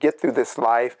we get through this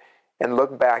life and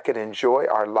look back and enjoy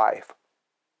our life.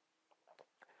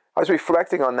 I was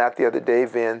reflecting on that the other day,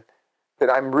 Vin, that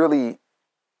I'm really,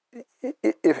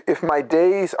 if my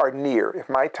days are near, if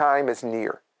my time is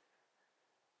near,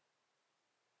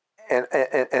 and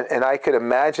I could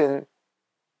imagine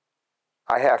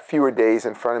I have fewer days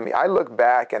in front of me, I look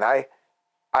back and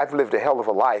I've lived a hell of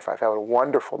a life. I've had a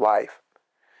wonderful life.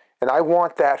 And I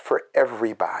want that for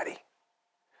everybody.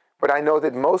 But I know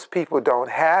that most people don't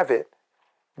have it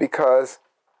because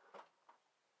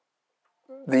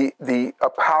the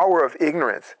power of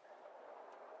ignorance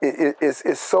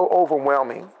is so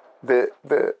overwhelming. The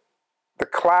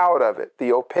cloud of it,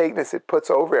 the opaqueness it puts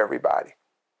over everybody,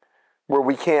 where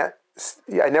we can't.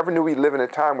 I never knew we live in a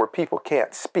time where people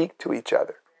can't speak to each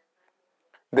other.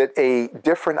 That a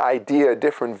different idea, a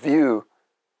different view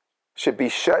should be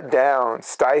shut down,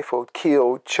 stifled,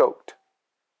 killed, choked.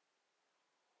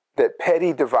 That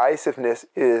petty divisiveness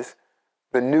is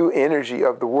the new energy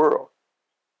of the world.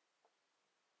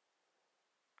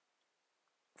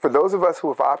 For those of us who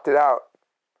have opted out,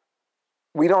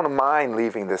 we don't mind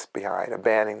leaving this behind,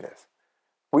 abandoning this.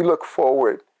 We look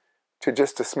forward to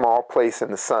just a small place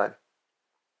in the sun.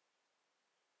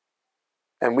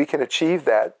 And we can achieve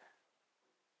that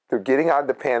through getting out of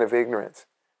the pan of ignorance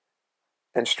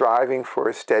and striving for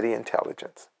a steady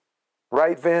intelligence.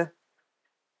 Right, Vin?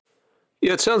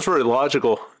 Yeah, it sounds very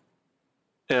logical.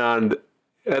 And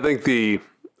I think the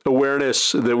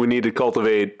awareness that we need to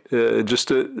cultivate, a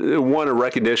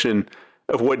recognition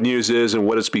of what news is and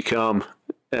what it's become,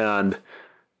 and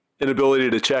an ability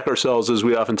to check ourselves, as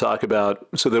we often talk about,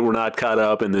 so that we're not caught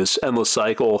up in this endless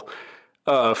cycle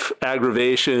of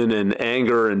aggravation and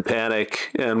anger and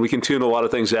panic, and we can tune a lot of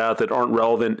things out that aren't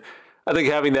relevant. I think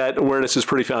having that awareness is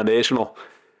pretty foundational.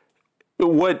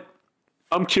 What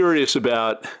I'm curious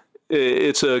about,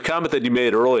 it's a comment that you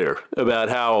made earlier about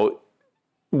how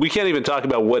we can't even talk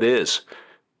about what is.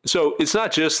 So it's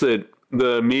not just that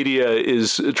the media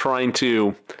is trying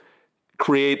to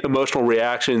create emotional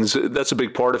reactions. That's a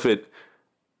big part of it.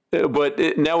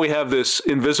 But now we have this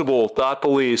invisible thought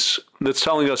police that's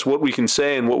telling us what we can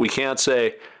say and what we can't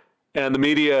say. And the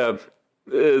media,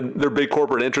 there are big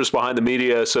corporate interests behind the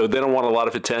media, so they don't want a lot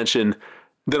of attention.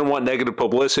 They don't want negative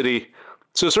publicity.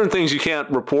 So certain things you can't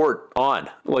report on,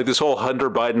 like this whole Hunter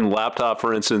Biden laptop,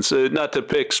 for instance. Not to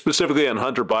pick specifically on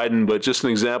Hunter Biden, but just an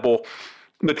example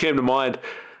that came to mind.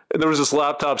 There was this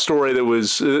laptop story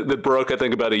that broke, I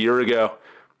think, about a year ago.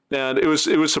 And it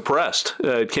was suppressed.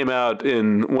 It came out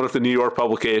in one of the New York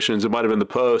publications. It might have been the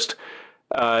Post.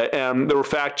 And there were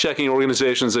fact-checking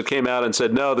organizations that came out and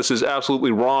said, no, this is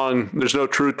absolutely wrong. There's no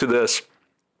truth to this.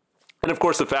 And of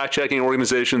course, the fact-checking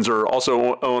organizations are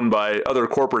also owned by other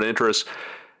corporate interests.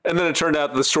 And then it turned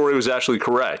out the story was actually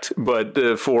correct.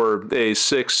 But for a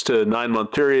 6 to 9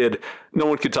 month period, no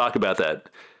one could talk about that.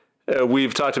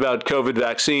 We've talked about COVID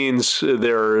vaccines.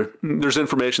 There's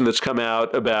information that's come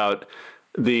out about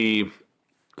the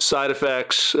side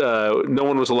effects. No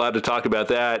one was allowed to talk about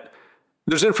that.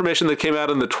 There's information that came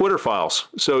out in the Twitter files.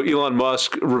 So Elon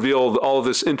Musk revealed all of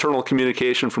this internal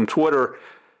communication from Twitter,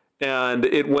 and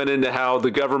it went into how the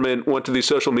government went to these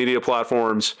social media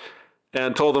platforms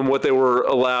and told them what they were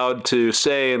allowed to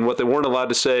say and what they weren't allowed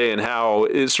to say, and how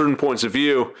certain points of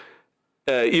view,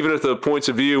 even if the points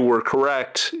of view were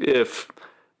correct, if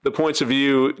the points of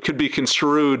view could be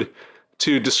construed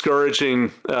to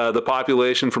discouraging the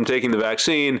population from taking the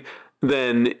vaccine,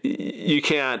 then you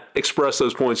can't express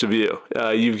those points of view.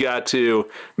 You've got to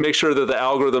make sure that the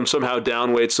algorithm somehow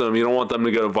downweights them. You don't want them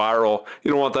to go viral.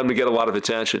 You don't want them to get a lot of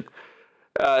attention.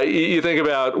 You think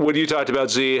about what you talked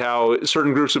about, Z, how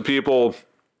certain groups of people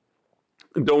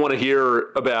don't want to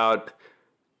hear about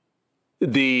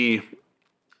the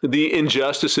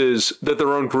injustices that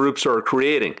their own groups are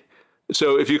creating.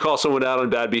 So if you call someone out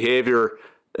on bad behavior,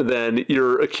 then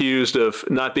you're accused of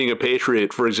not being a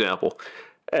patriot, for example.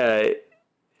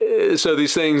 So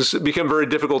these things become very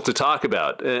difficult to talk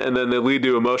about, and then they lead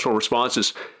to emotional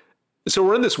responses. So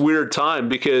we're in this weird time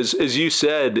because, as you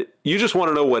said, you just want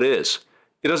to know what is.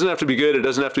 It doesn't have to be good. It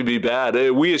doesn't have to be bad.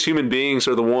 We as human beings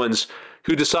are the ones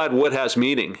who decide what has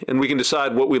meaning, and we can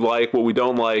decide what we like, what we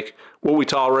don't like, what we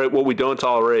tolerate, what we don't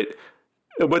tolerate.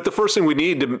 But the first thing we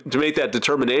need to make that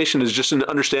determination is just an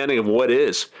understanding of what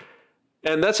is.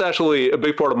 And that's actually a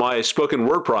big part of my spoken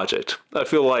word project. I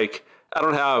feel like I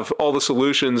don't have all the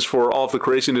solutions for all of the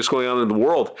craziness going on in the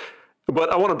world,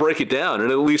 but I want to break it down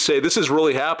and at least say, this is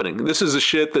really happening. This is the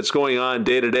shit that's going on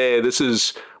day to day. This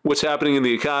is what's happening in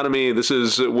the economy. This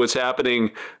is what's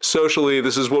happening socially.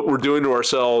 This is what we're doing to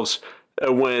ourselves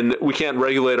when we can't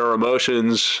regulate our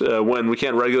emotions, when we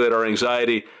can't regulate our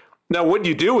anxiety. Now, what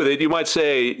you do with it, you might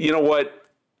say, you know what,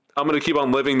 I'm going to keep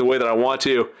on living the way that I want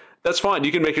to. That's fine.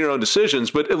 You can make your own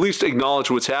decisions, but at least acknowledge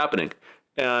what's happening.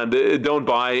 And don't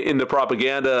buy into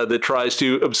propaganda that tries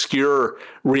to obscure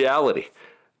reality.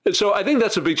 So I think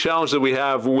that's a big challenge that we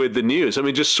have with the news. I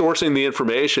mean, just sourcing the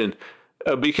information,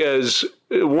 because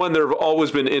one, there have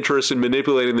always been interest in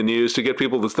manipulating the news to get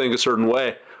people to think a certain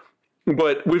way.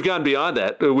 But we've gone beyond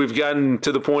that. We've gotten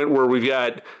to the point where we've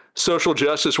got social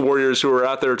justice warriors who are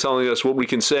out there telling us what we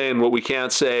can say and what we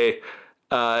can't say.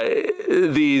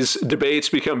 These debates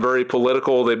become very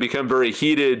political. They become very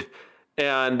heated.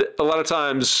 And a lot of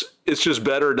times it's just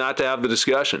better not to have the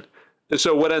discussion. And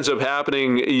so what ends up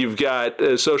happening, you've got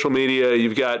social media,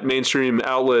 you've got mainstream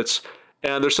outlets,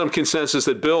 and there's some consensus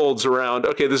that builds around,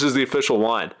 okay, this is the official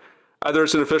line. Either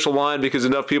it's an official line because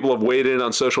enough people have weighed in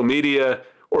on social media,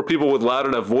 or people with loud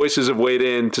enough voices have weighed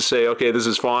in to say, okay, this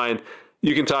is fine.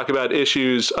 You can talk about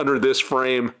issues under this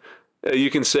frame.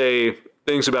 You can say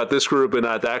things about this group and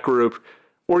not that group.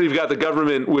 Or you've got the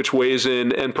government, which weighs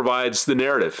in and provides the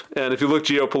narrative. And if you look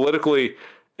geopolitically,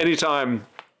 anytime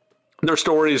there are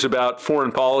stories about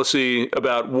foreign policy,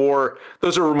 about war,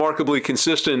 those are remarkably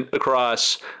consistent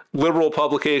across liberal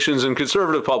publications and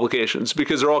conservative publications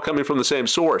because they're all coming from the same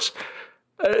source.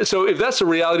 So if that's the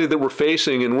reality that we're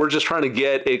facing and we're just trying to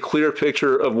get a clear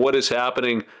picture of what is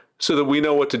happening so that we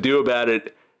know what to do about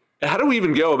it, how do we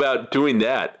even go about doing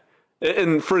that?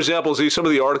 And for example, Z, some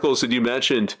of the articles that you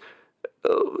mentioned,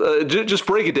 just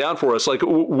break it down for us. Like,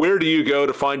 where do you go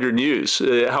to find your news?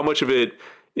 How much of it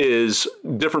is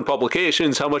different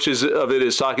publications? How much of it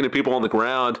is talking to people on the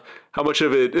ground? How much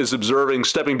of it is observing,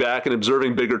 stepping back and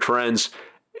observing bigger trends?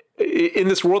 In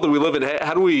this world that we live in,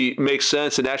 how do we make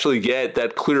sense and actually get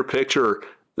that clear picture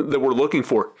that we're looking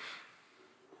for?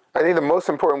 I think the most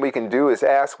important we can do is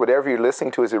ask whatever you're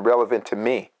listening to, is it relevant to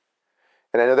me?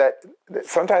 And I know that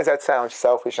sometimes that sounds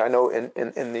selfish. I know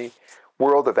in the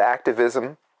world of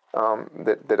activism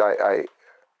that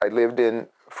I lived in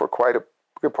for quite a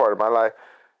good part of my life,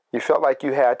 you felt like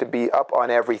you had to be up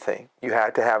on everything. You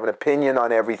had to have an opinion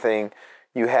on everything.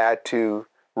 You had to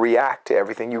react to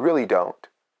everything. You really don't.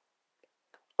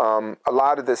 A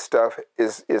lot of this stuff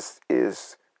is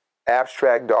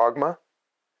abstract dogma,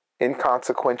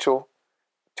 inconsequential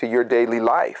to your daily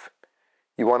life.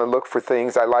 You want to look for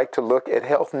things. I like to look at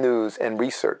health news and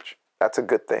research. That's a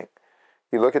good thing.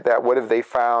 You look at that, what have they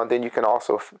found? Then you can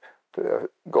also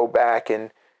go back and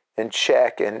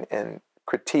check and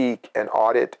critique and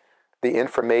audit the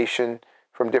information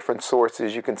from different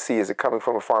sources. You can see, is it coming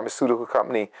from a pharmaceutical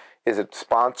company? Is it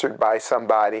sponsored by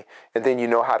somebody? And then you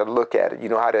know how to look at it. You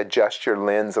know how to adjust your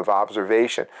lens of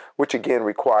observation, which again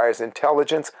requires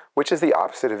intelligence, which is the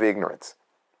opposite of ignorance.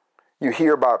 You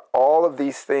hear about all of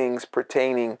these things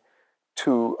pertaining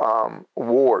to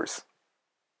wars.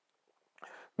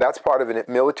 That's part of a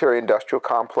military-industrial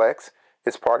complex.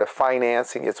 It's part of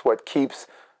financing. It's what keeps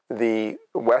the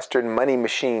Western money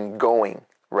machine going,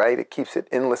 right? It keeps it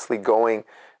endlessly going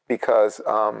because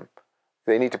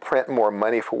they need to print more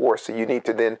money for war. So you need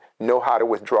to then know how to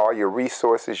withdraw your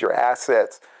resources, your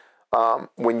assets.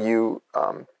 When you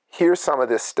hear some of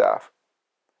this stuff,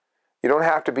 you don't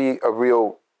have to be a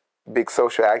real big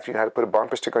social activist. You don't have to put a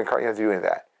bumper sticker on your car. You don't have to do any of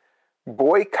that.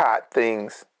 Boycott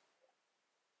things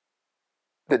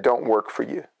that don't work for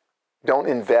you. Don't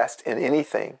invest in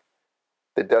anything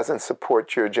that doesn't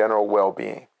support your general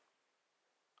well-being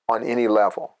on any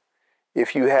level.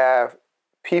 If you have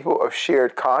people of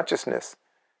shared consciousness,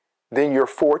 then you're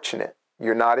fortunate.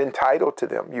 You're not entitled to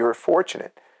them. You're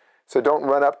fortunate. So don't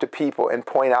run up to people and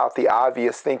point out the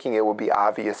obvious thinking it will be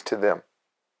obvious to them.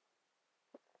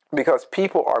 Because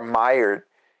people are mired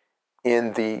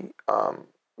in the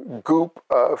goop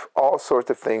of all sorts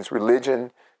of things,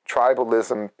 religion,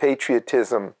 tribalism,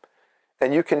 patriotism.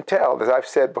 And you can tell, as I've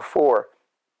said before,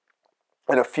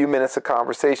 in a few minutes of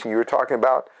conversation, you were talking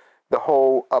about the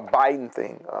whole Biden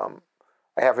thing.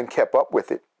 I haven't kept up with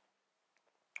it,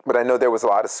 but I know there was a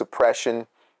lot of suppression,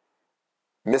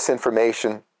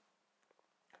 misinformation.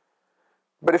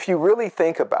 But if you really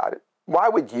think about it, why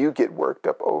would you get worked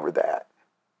up over that?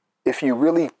 If you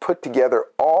really put together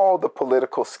all the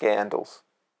political scandals,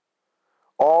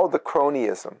 all the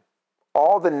cronyism,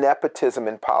 all the nepotism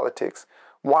in politics,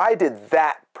 why did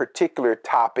that particular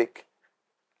topic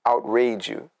outrage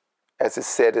you, as is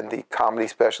said in the comedy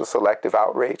special Selective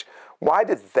Outrage? Why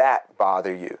did that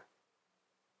bother you?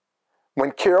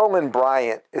 When Carolyn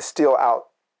Bryant is still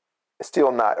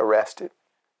not arrested,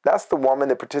 that's the woman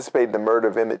that participated in the murder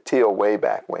of Emmett Till way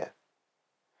back when.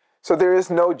 So there is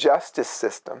no justice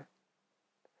system.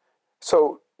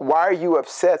 So why are you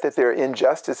upset that there are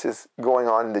injustices going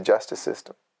on in the justice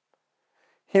system?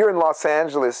 Here in Los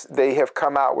Angeles, they have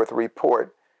come out with a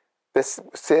report that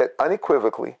said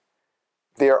unequivocally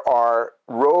there are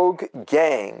rogue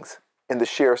gangs in the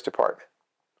sheriff's department,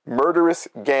 murderous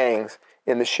gangs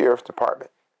in the sheriff's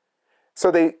department. So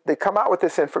they come out with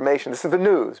this information. This is the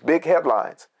news, big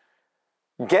headlines.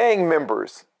 Gang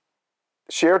members.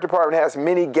 The sheriff department has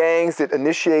many gangs that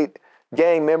initiate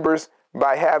gang members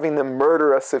by having them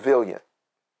murder a civilian.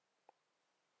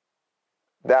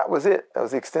 That was it. That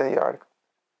was the extent of the article.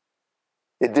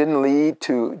 It didn't lead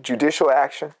to judicial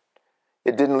action.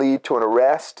 It didn't lead to an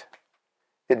arrest.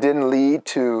 It didn't lead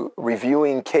to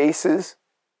reviewing cases.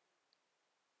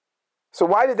 So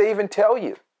why did they even tell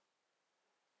you?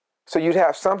 So you'd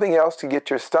have something else to get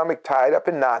your stomach tied up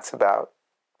in knots about,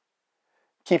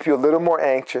 keep you a little more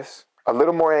anxious, a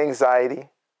little more anxiety,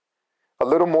 a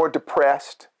little more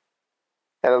depressed,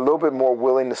 and a little bit more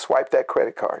willing to swipe that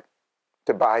credit card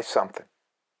to buy something.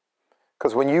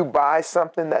 Because when you buy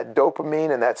something, that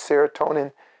dopamine and that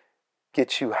serotonin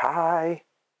gets you high,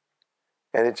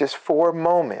 and it just for a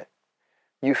moment,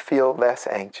 you feel less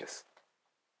anxious.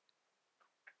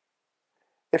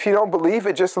 If you don't believe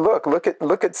it, just look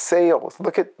at sales,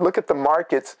 look at the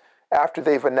markets after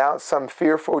they've announced some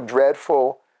fearful,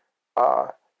 dreadful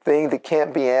thing that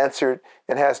can't be answered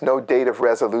and has no date of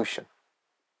resolution.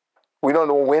 We don't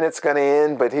know when it's going to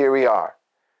end, but here we are.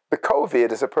 The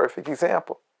COVID is a perfect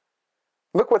example.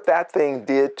 Look what that thing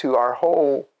did to our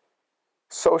whole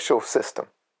social system.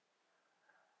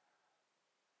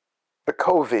 The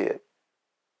COVID.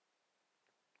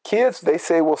 Kids, they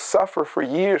say, will suffer for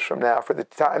years from now for the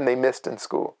time they missed in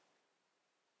school.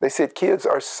 They said kids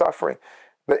are suffering.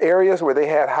 The areas where they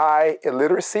had high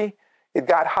illiteracy, it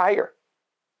got higher.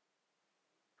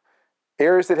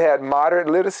 Areas that had moderate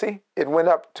literacy, it went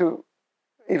up to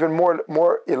even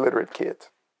more illiterate kids,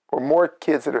 or more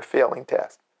kids that are failing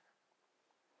tests.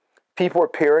 People are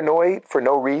paranoid for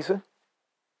no reason,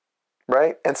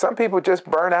 right? And some people just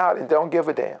burn out and don't give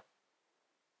a damn.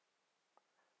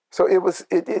 So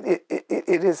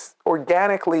it is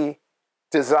organically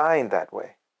designed that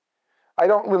way. I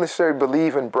don't really necessarily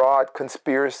believe in broad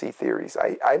conspiracy theories.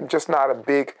 I'm just not a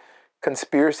big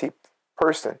conspiracy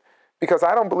person because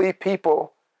I don't believe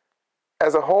people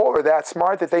as a whole are that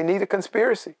smart that they need a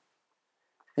conspiracy.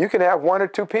 You can have one or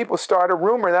two people start a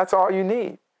rumor and that's all you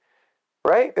need,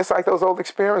 right? It's like those old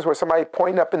experiments where somebody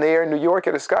pointing up in the air in New York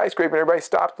at a skyscraper and everybody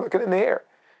stopped looking in the air.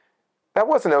 That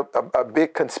wasn't a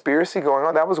big conspiracy going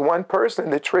on. That was one person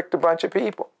that tricked a bunch of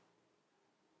people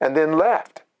and then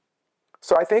left.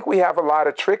 So I think we have a lot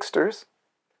of tricksters.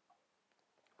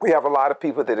 We have a lot of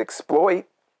people that exploit,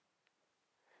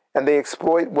 and they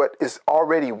exploit what is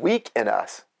already weak in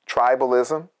us.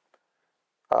 Tribalism,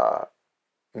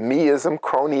 meism,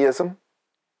 cronyism.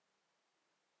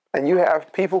 And you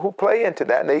have people who play into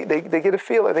that, and they get a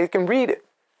feel it. They can read it.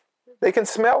 They can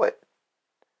smell it.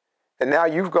 And now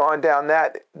you've gone down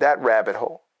that rabbit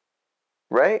hole,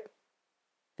 right?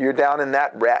 You're down in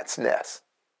that rat's nest,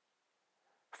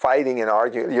 fighting and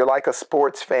arguing. You're like a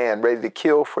sports fan ready to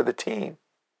kill for the team,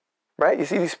 right? You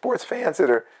see these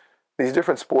these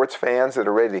different sports fans that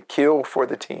are ready to kill for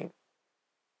the team.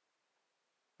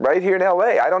 Right here in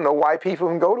LA, I don't know why people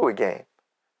can go to a game.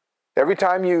 Every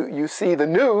time you see the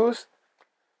news,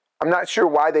 I'm not sure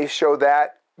why they show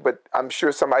that, but I'm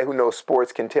sure somebody who knows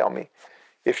sports can tell me.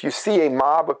 If you see a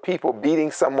mob of people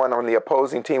beating someone on the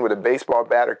opposing team with a baseball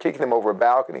bat or kicking them over a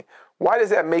balcony, why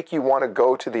does that make you want to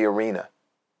go to the arena?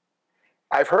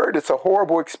 I've heard it's a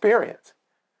horrible experience.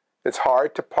 It's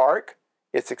hard to park.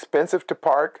 It's expensive to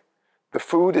park. The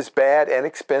food is bad and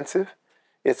expensive.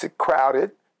 It's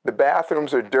crowded. The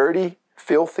bathrooms are dirty,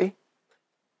 filthy.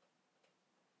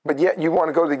 But yet you want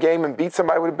to go to the game and beat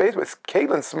somebody with a baseball.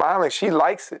 Caitlin's smiling. She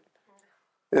likes it.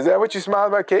 Is that what you smile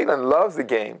about? Caitlin loves the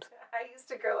games. I used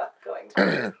to grow up going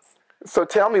to games. So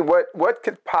tell me, what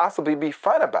could possibly be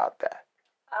fun about that?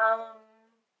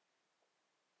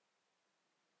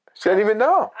 She doesn't even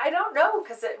know. I don't know,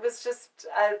 because it was just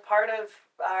a part of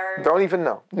our... Don't even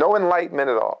know. No enlightenment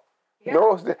at all. Yeah.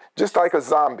 No, just like a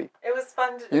zombie. It was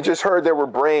fun to... You just heard there were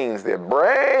brains there.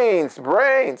 Brains!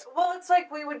 Well, it's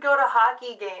like we would go to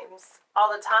hockey games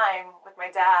all the time with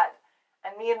my dad,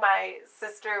 and me and my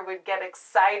sister would get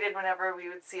excited whenever we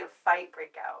would see a fight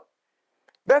break out.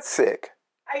 That's sick.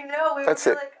 I know. We would be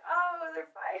like, oh, they're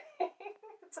fighting.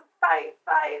 It's a fight.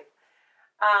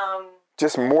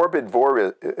 Just morbid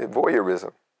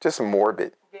voyeurism. Just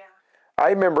morbid. Yeah. I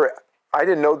remember, I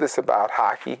didn't know this about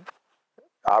hockey,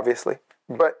 obviously,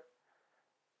 but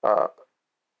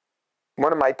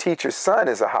one of my teacher's son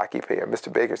is a hockey player,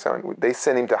 Mr. Baker's son. They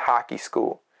sent him to hockey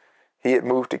school. He had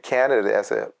moved to Canada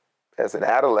as an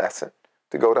adolescent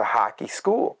to go to hockey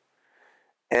school.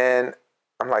 And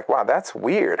I'm like, wow, that's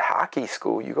weird, hockey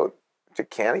school. You go to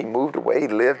Canada, he moved away, he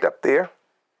lived up there.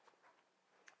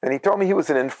 And he told me he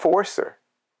was an enforcer.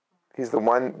 He's the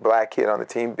one black kid on the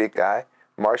team, big guy,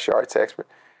 martial arts expert.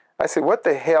 I said, what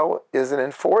the hell is an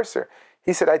enforcer?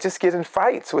 He said, I just get in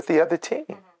fights with the other team.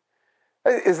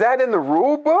 Mm-hmm. Is that in the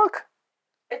rule book?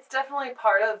 It's definitely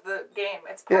part of the game.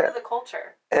 It's part of the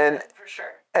culture, for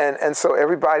sure. And so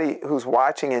everybody who's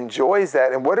watching enjoys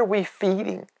that. And what are we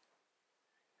feeding?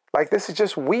 Like, this is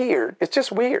just weird. It's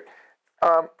just weird.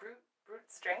 Brute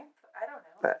strength? I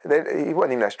don't know. He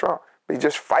wasn't even that strong. But he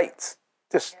just fights.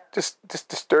 Just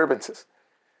disturbances.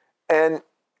 And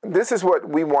this is what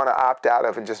we want to opt out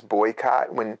of and just boycott.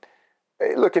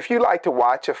 Look, if you like to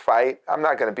watch a fight, I'm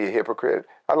not going to be a hypocrite.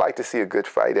 I like to see a good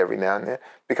fight every now and then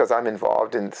because I'm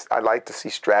involved in, I like to see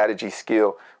strategy,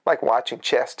 skill, like watching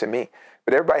chess to me.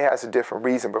 But everybody has a different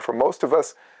reason. But for most of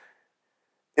us,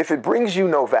 if it brings you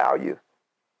no value,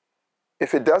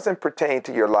 if it doesn't pertain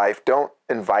to your life, don't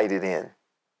invite it in.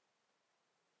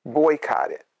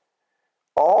 Boycott it.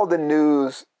 All the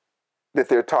news that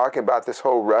they're talking about, this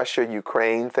whole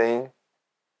Russia-Ukraine thing,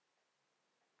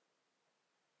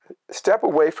 step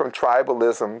away from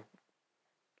tribalism,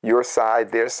 your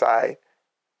side, their side.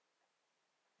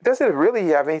 Does it really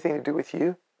have anything to do with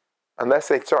you? Unless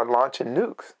they start launching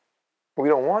nukes. We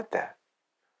don't want that.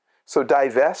 So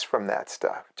divest from that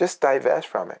stuff. Just divest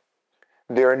from it.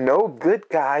 There are no good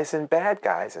guys and bad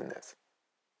guys in this.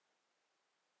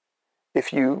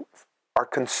 If you are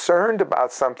concerned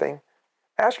about something,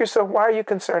 ask yourself, why are you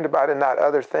concerned about it and not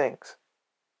other things?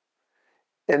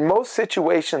 In most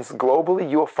situations globally,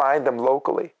 you'll find them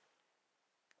locally.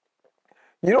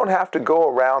 You don't have to go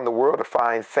around the world to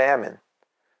find famine.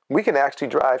 We can actually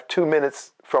drive 2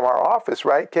 minutes from our office,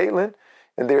 right, Caitlin?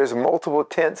 And there's multiple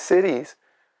tent cities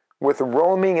with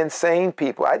roaming insane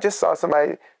people. I just saw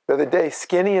somebody the other day,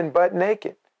 skinny and butt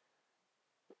naked.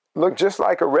 Looked just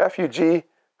like a refugee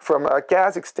from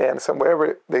Kazakhstan,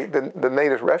 somewhere the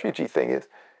native refugee thing is.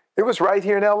 It was right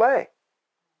here in LA.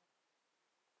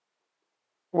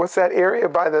 What's that area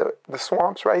by the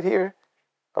swamps right here?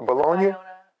 Bologna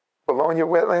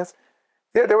wetlands?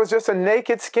 Yeah, there was just a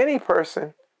naked, skinny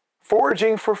person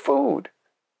foraging for food.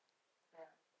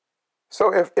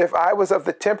 So if I was of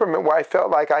the temperament where I felt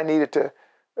like I needed to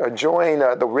join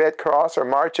the Red Cross or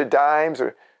March of Dimes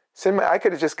or I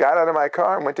could have just got out of my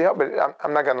car and went to help, but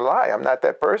I'm not going to lie. I'm not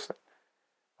that person.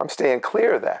 I'm staying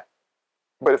clear of that.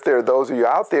 But if there are those of you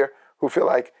out there who feel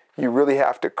like you really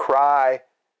have to cry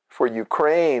for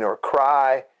Ukraine or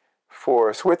cry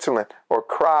for Switzerland or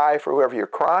cry for whoever you're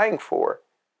crying for,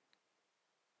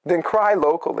 then cry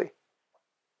locally.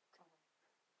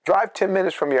 Drive 10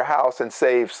 minutes from your house and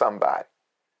save somebody.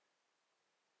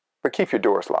 But keep your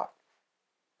doors locked.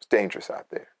 It's dangerous out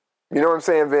there. You know what I'm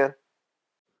saying, Vin?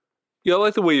 Yeah, I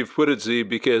like the way you've put it, Z,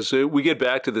 because we get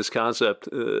back to this concept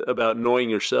about knowing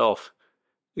yourself.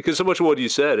 Because so much of what you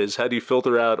said is how do you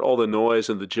filter out all the noise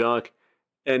and the junk?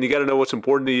 And you got to know what's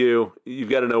important to you. You've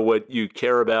got to know what you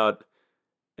care about.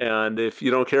 And if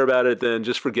you don't care about it, then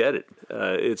just forget it.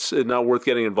 It's not worth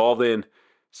getting involved in.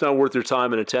 It's not worth your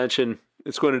time and attention.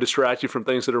 It's going to distract you from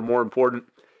things that are more important.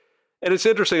 And it's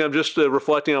interesting. I'm just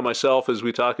reflecting on myself as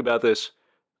we talk about this.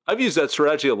 I've used that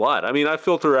strategy a lot. I mean, I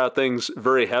filter out things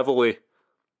very heavily.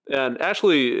 And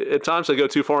actually, at times I go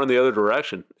too far in the other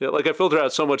direction. Like I filter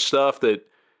out so much stuff that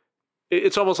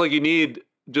it's almost like you need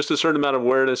just a certain amount of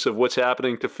awareness of what's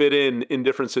happening to fit in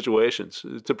different situations,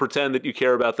 to pretend that you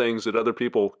care about things that other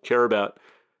people care about,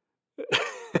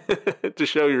 to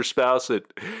show your spouse that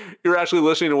you're actually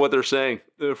listening to what they're saying,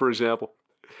 for example.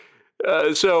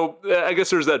 So I guess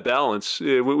there's that balance.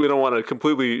 We don't want to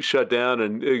completely shut down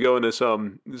and go into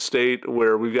some state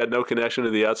where we've got no connection to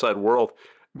the outside world.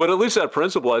 But at least that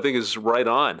principle, I think, is right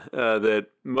on, that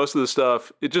most of the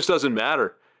stuff, it just doesn't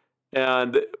matter.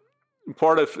 And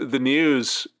part of the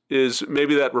news is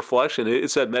maybe that reflection.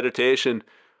 It's that meditation.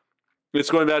 It's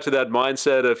going back to that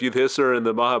mindset of Yudhisthira and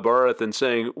the Mahabharata and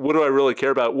saying, what do I really care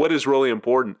about? What is really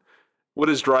important? What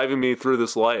is driving me through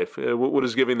this life? What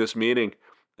is giving this meaning?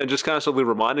 And just constantly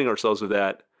reminding ourselves of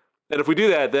that. And if we do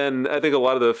that, then I think a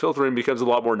lot of the filtering becomes a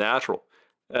lot more natural.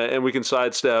 And we can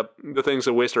sidestep the things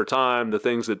that waste our time, the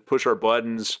things that push our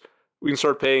buttons. We can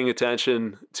start paying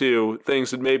attention to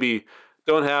things that maybe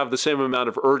don't have the same amount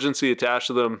of urgency attached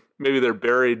to them. Maybe they're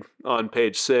buried on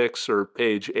page 6 or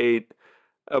page 8,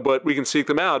 but we can seek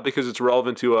them out because it's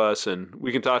relevant to us, and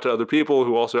we can talk to other people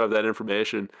who also have that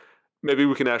information. Maybe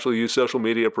we can actually use social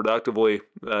media productively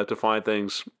to find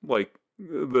things like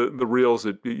the reels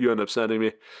that you end up sending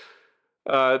me.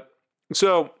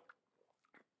 So,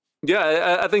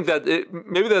 yeah, I think that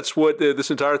maybe that's what this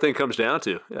entire thing comes down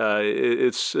to.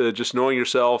 It's just knowing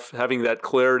yourself, having that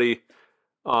clarity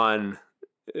on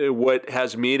what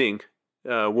has meaning,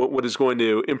 what is going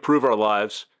to improve our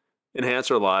lives,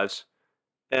 enhance our lives,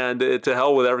 and to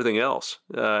hell with everything else,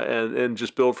 and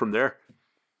just build from there.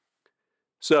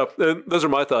 So those are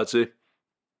my thoughts, Z.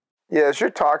 Yeah, as you're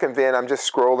talking, Vin, I'm just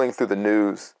scrolling through the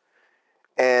news.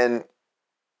 And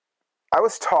I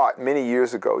was taught many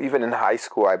years ago, even in high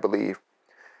school, I believe,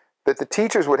 that the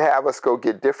teachers would have us go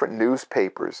get different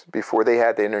newspapers before they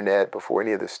had the internet, before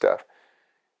any of this stuff.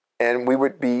 And we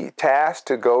would be tasked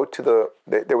to go to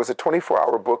there was a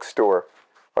 24-hour bookstore,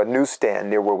 a newsstand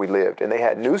near where we lived, and they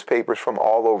had newspapers from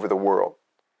all over the world.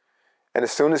 And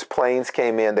as soon as planes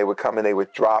came in, they would come and they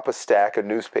would drop a stack of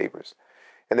newspapers.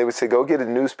 And they would say, go get a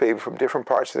newspaper from different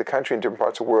parts of the country and different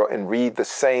parts of the world and read the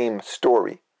same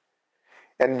story.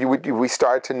 And we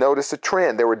started to notice a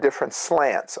trend. There were different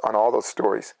slants on all those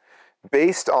stories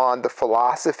based on the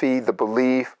philosophy, the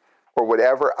belief, or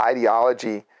whatever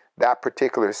ideology that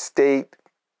particular state,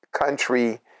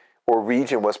 country, or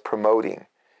region was promoting.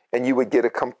 And you would get a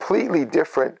completely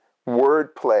different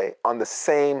wordplay on the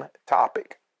same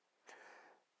topic.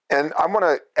 And I want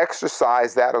to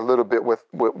exercise that a little bit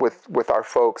with our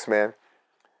folks, man.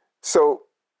 So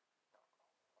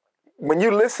when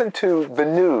you listen to the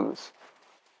news,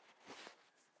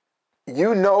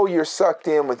 you know you're sucked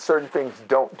in when certain things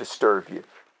don't disturb you.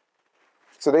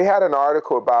 So they had an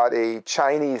article about a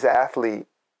Chinese athlete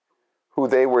who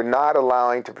they were not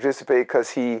allowing to participate because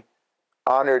he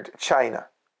honored China.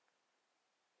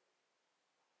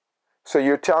 So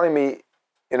you're telling me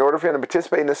in order for him to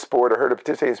participate in this sport or her to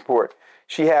participate in sport,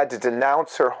 she had to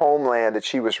denounce her homeland that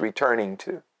she was returning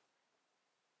to.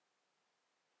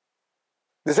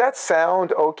 Does that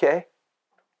sound okay?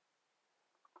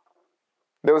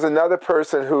 There was another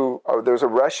person there was a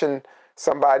Russian,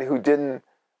 somebody who didn't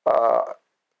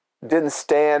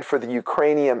stand for the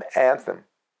Ukrainian anthem.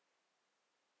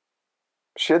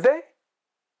 Should they?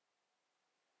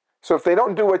 So if they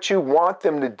don't do what you want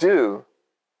them to do,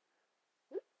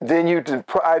 then you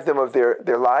deprive them of their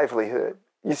livelihood.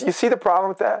 You see the problem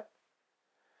with that?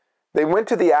 They went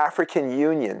to the African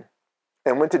Union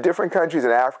and went to different countries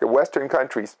in Africa, Western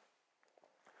countries,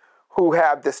 who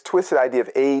have this twisted idea of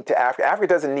aid to Africa. Africa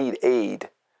doesn't need aid.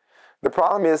 The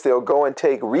problem is they'll go and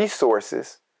take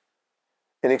resources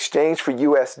in exchange for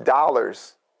US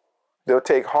dollars. They'll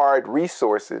take hard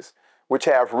resources, which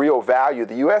have real value.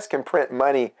 The US can print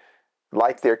money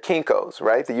like they're Kinkos,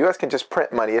 right? The US can just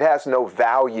print money. It has no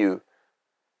value.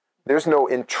 There's no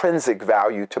intrinsic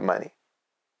value to money.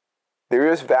 There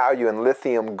is value in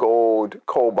lithium, gold,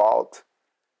 cobalt,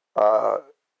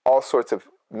 all sorts of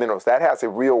minerals. That has a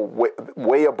real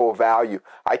weighable value.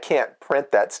 I can't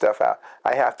print that stuff out.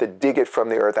 I have to dig it from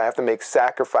the earth. I have to make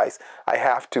sacrifice.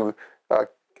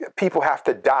 People have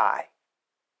to die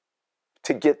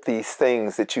to get these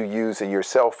things that you use in your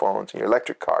cell phones and your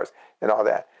electric cars and all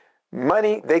that.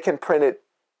 Money, they can print it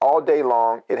all day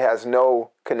long. It has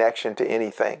no connection to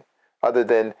anything other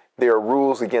than there are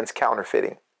rules against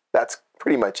counterfeiting. That's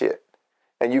pretty much it.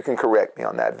 And you can correct me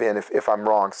on that, Vin, if I'm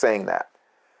wrong saying that.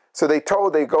 So they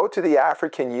go to the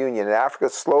African Union, and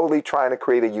Africa's slowly trying to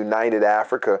create a united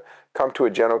Africa, come to a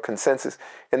general consensus.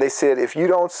 And they said, if you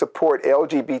don't support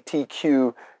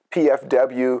LGBTQ,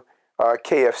 PFW,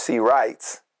 KFC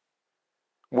rights,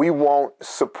 we won't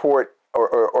support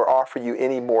or offer you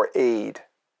any more aid.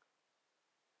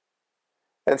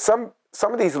 And some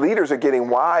of these leaders are getting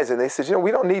wise, and they said,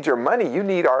 we don't need your money. You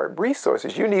need our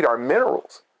resources. You need our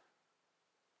minerals.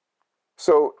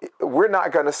 So we're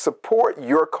not going to support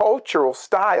your cultural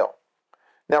style.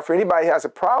 Now, for anybody who has a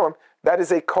problem, that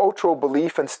is a cultural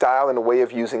belief and style and a way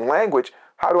of using language.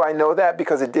 How do I know that?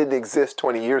 Because it didn't exist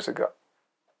 20 years ago.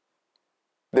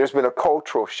 There's been a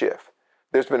cultural shift.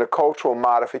 There's been a cultural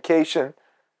modification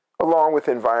along with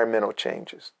environmental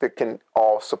changes that can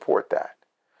all support that.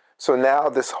 So now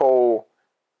this whole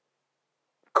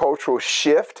cultural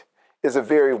shift is a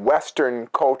very Western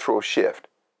cultural shift.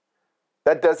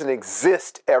 That doesn't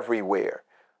exist everywhere.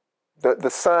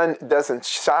 The sun doesn't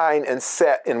shine and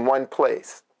set in one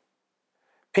place.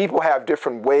 People have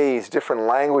different ways, different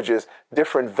languages,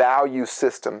 different value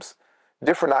systems,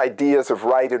 different ideas of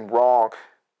right and wrong.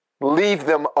 Leave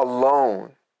them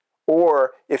alone.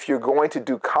 Or if you're going to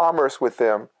do commerce with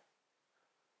them,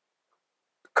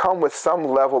 come with some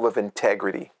level of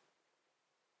integrity.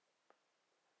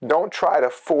 Don't try to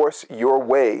force your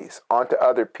ways onto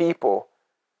other people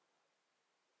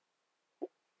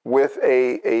with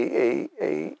a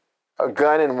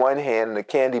gun in one hand and a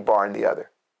candy bar in the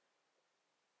other.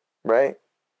 Right?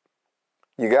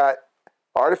 You got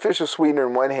artificial sweetener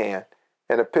in one hand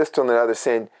and a pistol in the other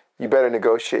saying, you better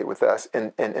negotiate with us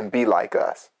and be like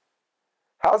us.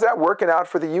 How's that working out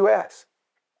for the U.S.?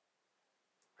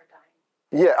 We're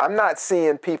dying. Yeah, I'm not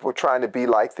seeing people trying to be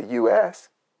like the U.S.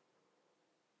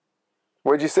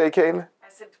 What'd you say, Caitlin? I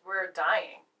said we're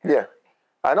dying. Yeah.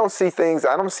 I don't see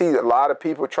a lot of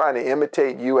people trying to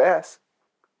imitate U.S.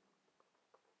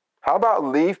 How about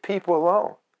leave people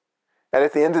alone? And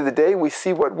at the end of the day, we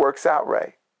see what works out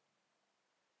right.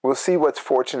 We'll see what's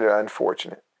fortunate or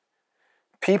unfortunate.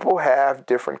 People have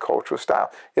different cultural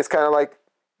styles. It's kind of like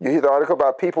you hear the article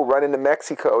about people running to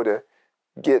Mexico to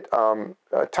get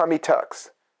tummy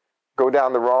tucks, go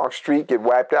down the wrong street, get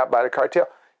wiped out by the cartel.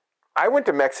 I went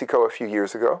to Mexico a few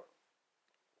years ago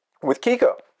with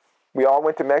Kiko. We all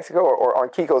went to Mexico or on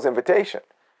Kiko's invitation.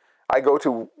 I go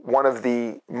to one of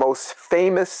the most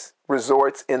famous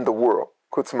resorts in the world,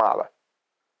 Cutzamala.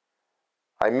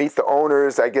 I meet the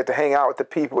owners. I get to hang out with the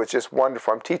people. It's just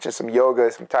wonderful. I'm teaching some yoga,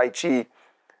 some Tai Chi,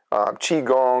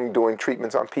 Qigong, doing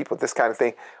treatments on people, this kind of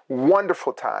thing.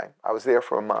 Wonderful time. I was there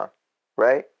for a month,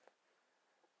 right?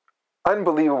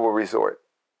 Unbelievable resort.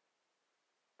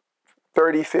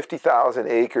 30, 50,000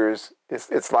 acres.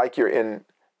 It's like you're in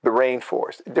the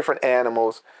rainforest. Different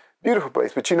animals. Beautiful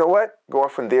place. But you know what? Going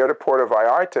from there to Puerto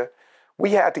Vallarta,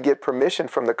 we had to get permission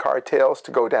from the cartels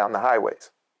to go down the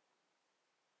highways.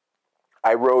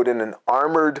 I rode in an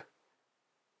armored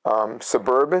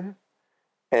Suburban,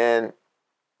 and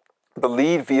the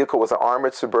lead vehicle was an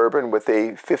armored Suburban with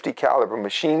a .50 caliber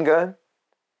machine gun.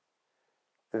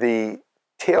 The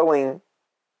tailing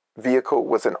vehicle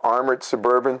was an armored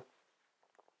Suburban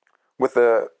with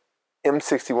a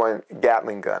M61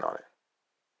 Gatling gun on it.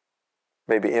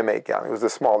 Maybe M8 Gatling. It was a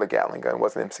smaller Gatling gun. It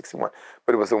wasn't M61,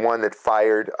 but it was the one that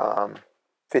fired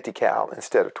 50 cal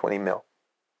instead of 20 mil.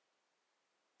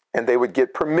 And they would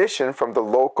get permission from the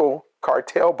local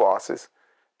cartel bosses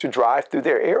to drive through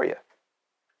their area.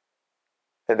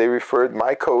 And they referred,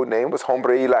 my code name was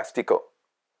Hombre Elastico.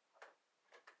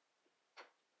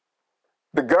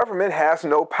 The government has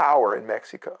no power in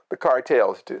Mexico. The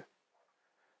cartels do.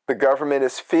 The government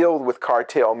is filled with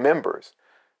cartel members.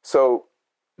 So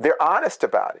they're honest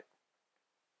about it.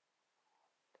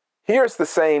 Here's the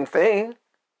same thing,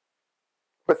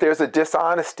 but there's a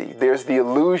dishonesty. There's the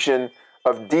illusion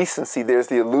of decency. There's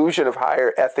the illusion of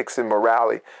higher ethics and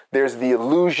morality. There's the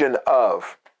illusion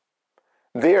of.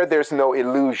 There's no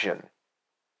illusion.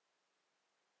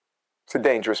 It's a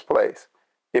dangerous place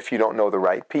if you don't know the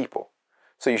right people.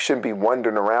 So you shouldn't be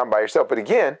wandering around by yourself. But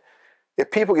again, if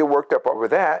people get worked up over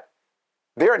that,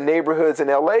 there are neighborhoods in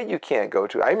LA you can't go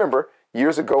to. I remember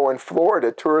years ago in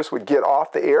Florida, tourists would get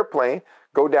off the airplane,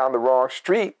 go down the wrong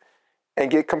street,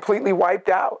 and get completely wiped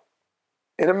out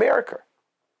in America.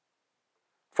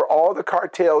 For all the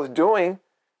cartels doing,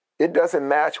 it doesn't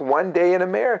match one day in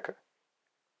America.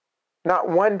 Not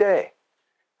one day.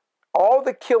 All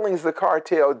the killings the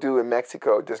cartel do in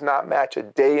Mexico does not match a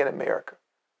day in America.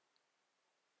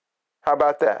 How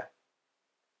about that?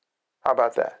 How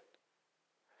about that?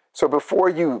 So before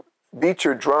you beat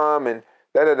your drum and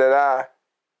da-da-da-da,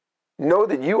 know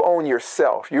that you own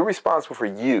yourself. You're responsible for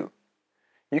you.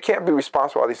 You can't be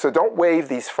responsible for all these. So don't wave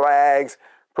these flags,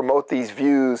 promote these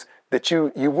views that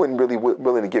you wouldn't really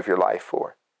willing to give your life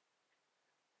for.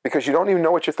 Because you don't even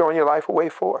know what you're throwing your life away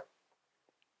for.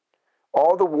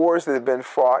 All the wars that have been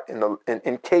fought in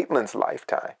Caitlin's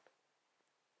lifetime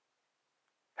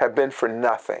have been for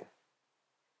nothing.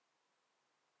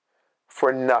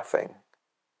 For nothing.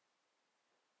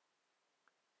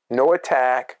 No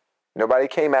attack. Nobody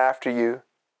came after you.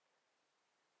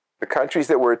 The countries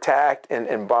that were attacked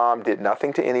and bombed did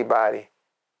nothing to anybody.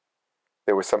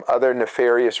 There were some other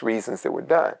nefarious reasons that were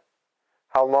done.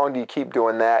 How long do you keep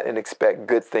doing that and expect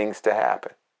good things to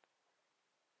happen?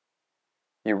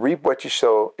 You reap what you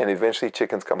sow, and eventually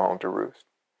chickens come home to roost.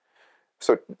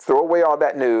 So throw away all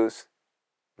that news.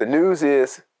 The news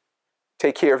is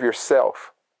take care of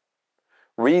yourself.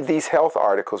 Read these health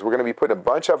articles. We're going to be putting a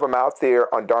bunch of them out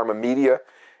there on Dharma Media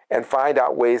and find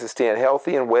out ways to stay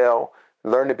healthy and well,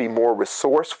 learn to be more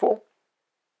resourceful,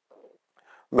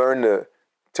 learn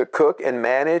to cook and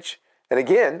manage. And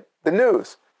again, the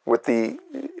news with the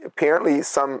apparently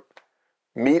some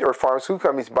meat or pharmaceutical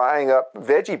companies buying up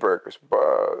veggie burgers,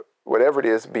 whatever it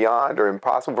is, Beyond or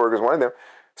Impossible Burgers, one of them.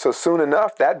 So soon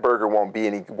enough, that burger won't be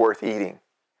any worth eating.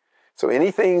 So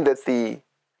anything that the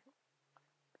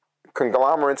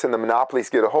conglomerates and the monopolies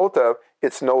get a hold of,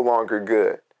 it's no longer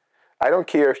good. I don't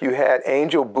care if you had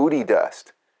angel booty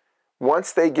dust.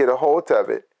 Once they get a hold of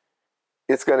it,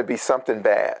 it's going to be something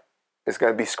bad. It's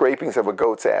going to be scrapings of a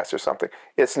goat's ass or something.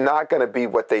 It's not going to be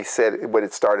what they said, what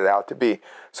it started out to be.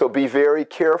 So be very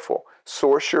careful.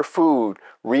 Source your food.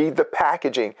 Read the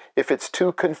packaging. If it's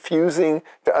too confusing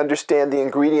to understand the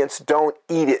ingredients, don't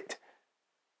eat it.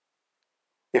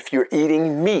 If you're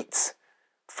eating meats,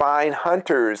 find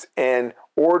hunters and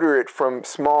order it from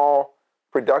small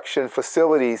production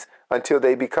facilities until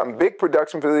they become big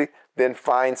production facilities, then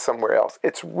find somewhere else.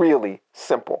 It's really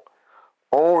simple.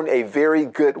 Own a very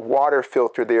good water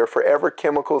filter. There are forever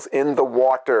chemicals in the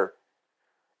water.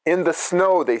 In the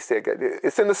snow, they say.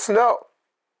 It's in the snow.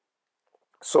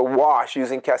 So wash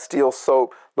using Castile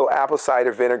soap, little apple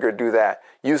cider vinegar, do that.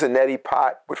 Use a neti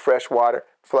pot with fresh water,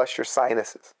 flush your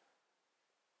sinuses.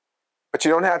 But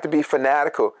you don't have to be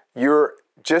fanatical. You're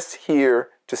just here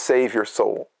to save your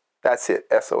soul. That's it,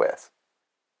 SOS.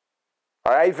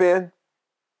 All right, Vin?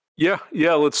 Yeah,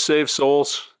 let's save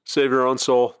souls. Save your own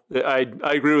soul. I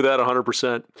agree with that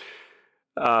 100%.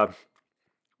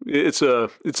 It's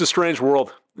a strange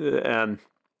world, and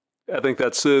I think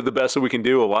that's the best that we can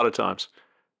do a lot of times.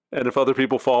 And if other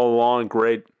people follow along,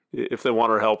 great. If they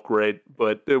want our help, great.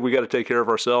 But we got to take care of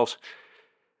ourselves.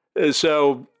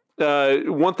 So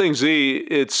one thing, Z,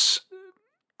 it's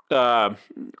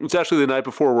actually the night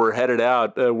before we're headed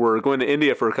out. We're going to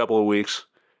India for a couple of weeks.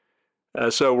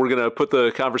 So we're going to put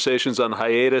the conversations on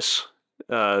hiatus.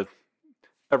 Yeah,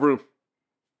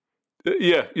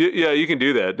 you can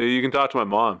do that. You can talk to my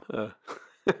mom.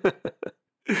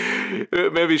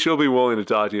 Maybe she'll be willing to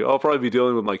talk to you. I'll probably be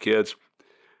dealing with my kids.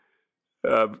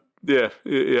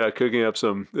 Cooking up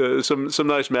some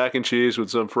nice mac and cheese with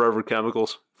some forever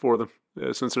chemicals for them,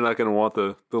 since they're not going to want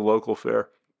the local fare.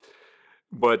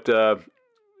 But yeah,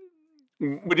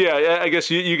 I guess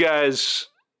you guys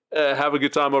have a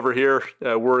good time over here.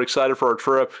 We're excited for our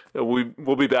trip.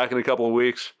 We'll be back in a couple of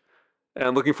weeks,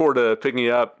 and looking forward to picking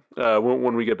you up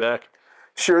when we get back.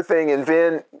 Sure thing. And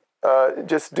Vin,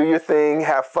 just do your thing.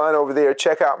 Have fun over there.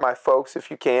 Check out my folks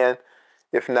if you can.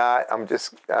 If not, I'm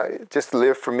just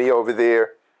live for me over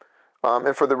there.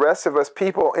 And for the rest of us,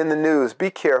 people in the news, be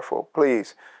careful,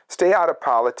 please. Stay out of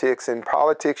politics. In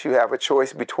politics, you have a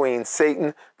choice between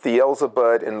Satan,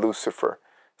 Beelzebub, and Lucifer.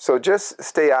 So just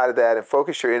stay out of that and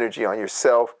focus your energy on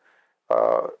yourself.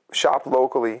 Shop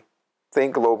locally.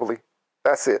 Think globally.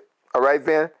 That's it. All right,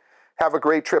 Vin? Have a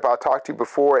great trip. I'll talk to you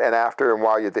before and after and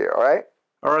while you're there. All right?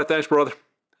 All right. Thanks, brother.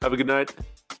 Have a good night.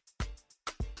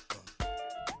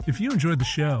 If you enjoyed the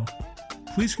show,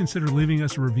 please consider leaving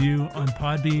us a review on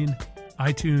Podbean,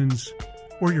 iTunes,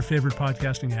 or your favorite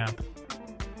podcasting app.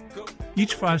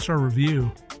 Each 5-star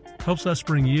review helps us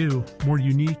bring you more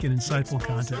unique and insightful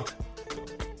content.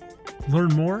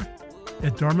 Learn more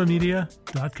at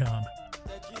dharmamedia.com.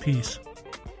 Peace.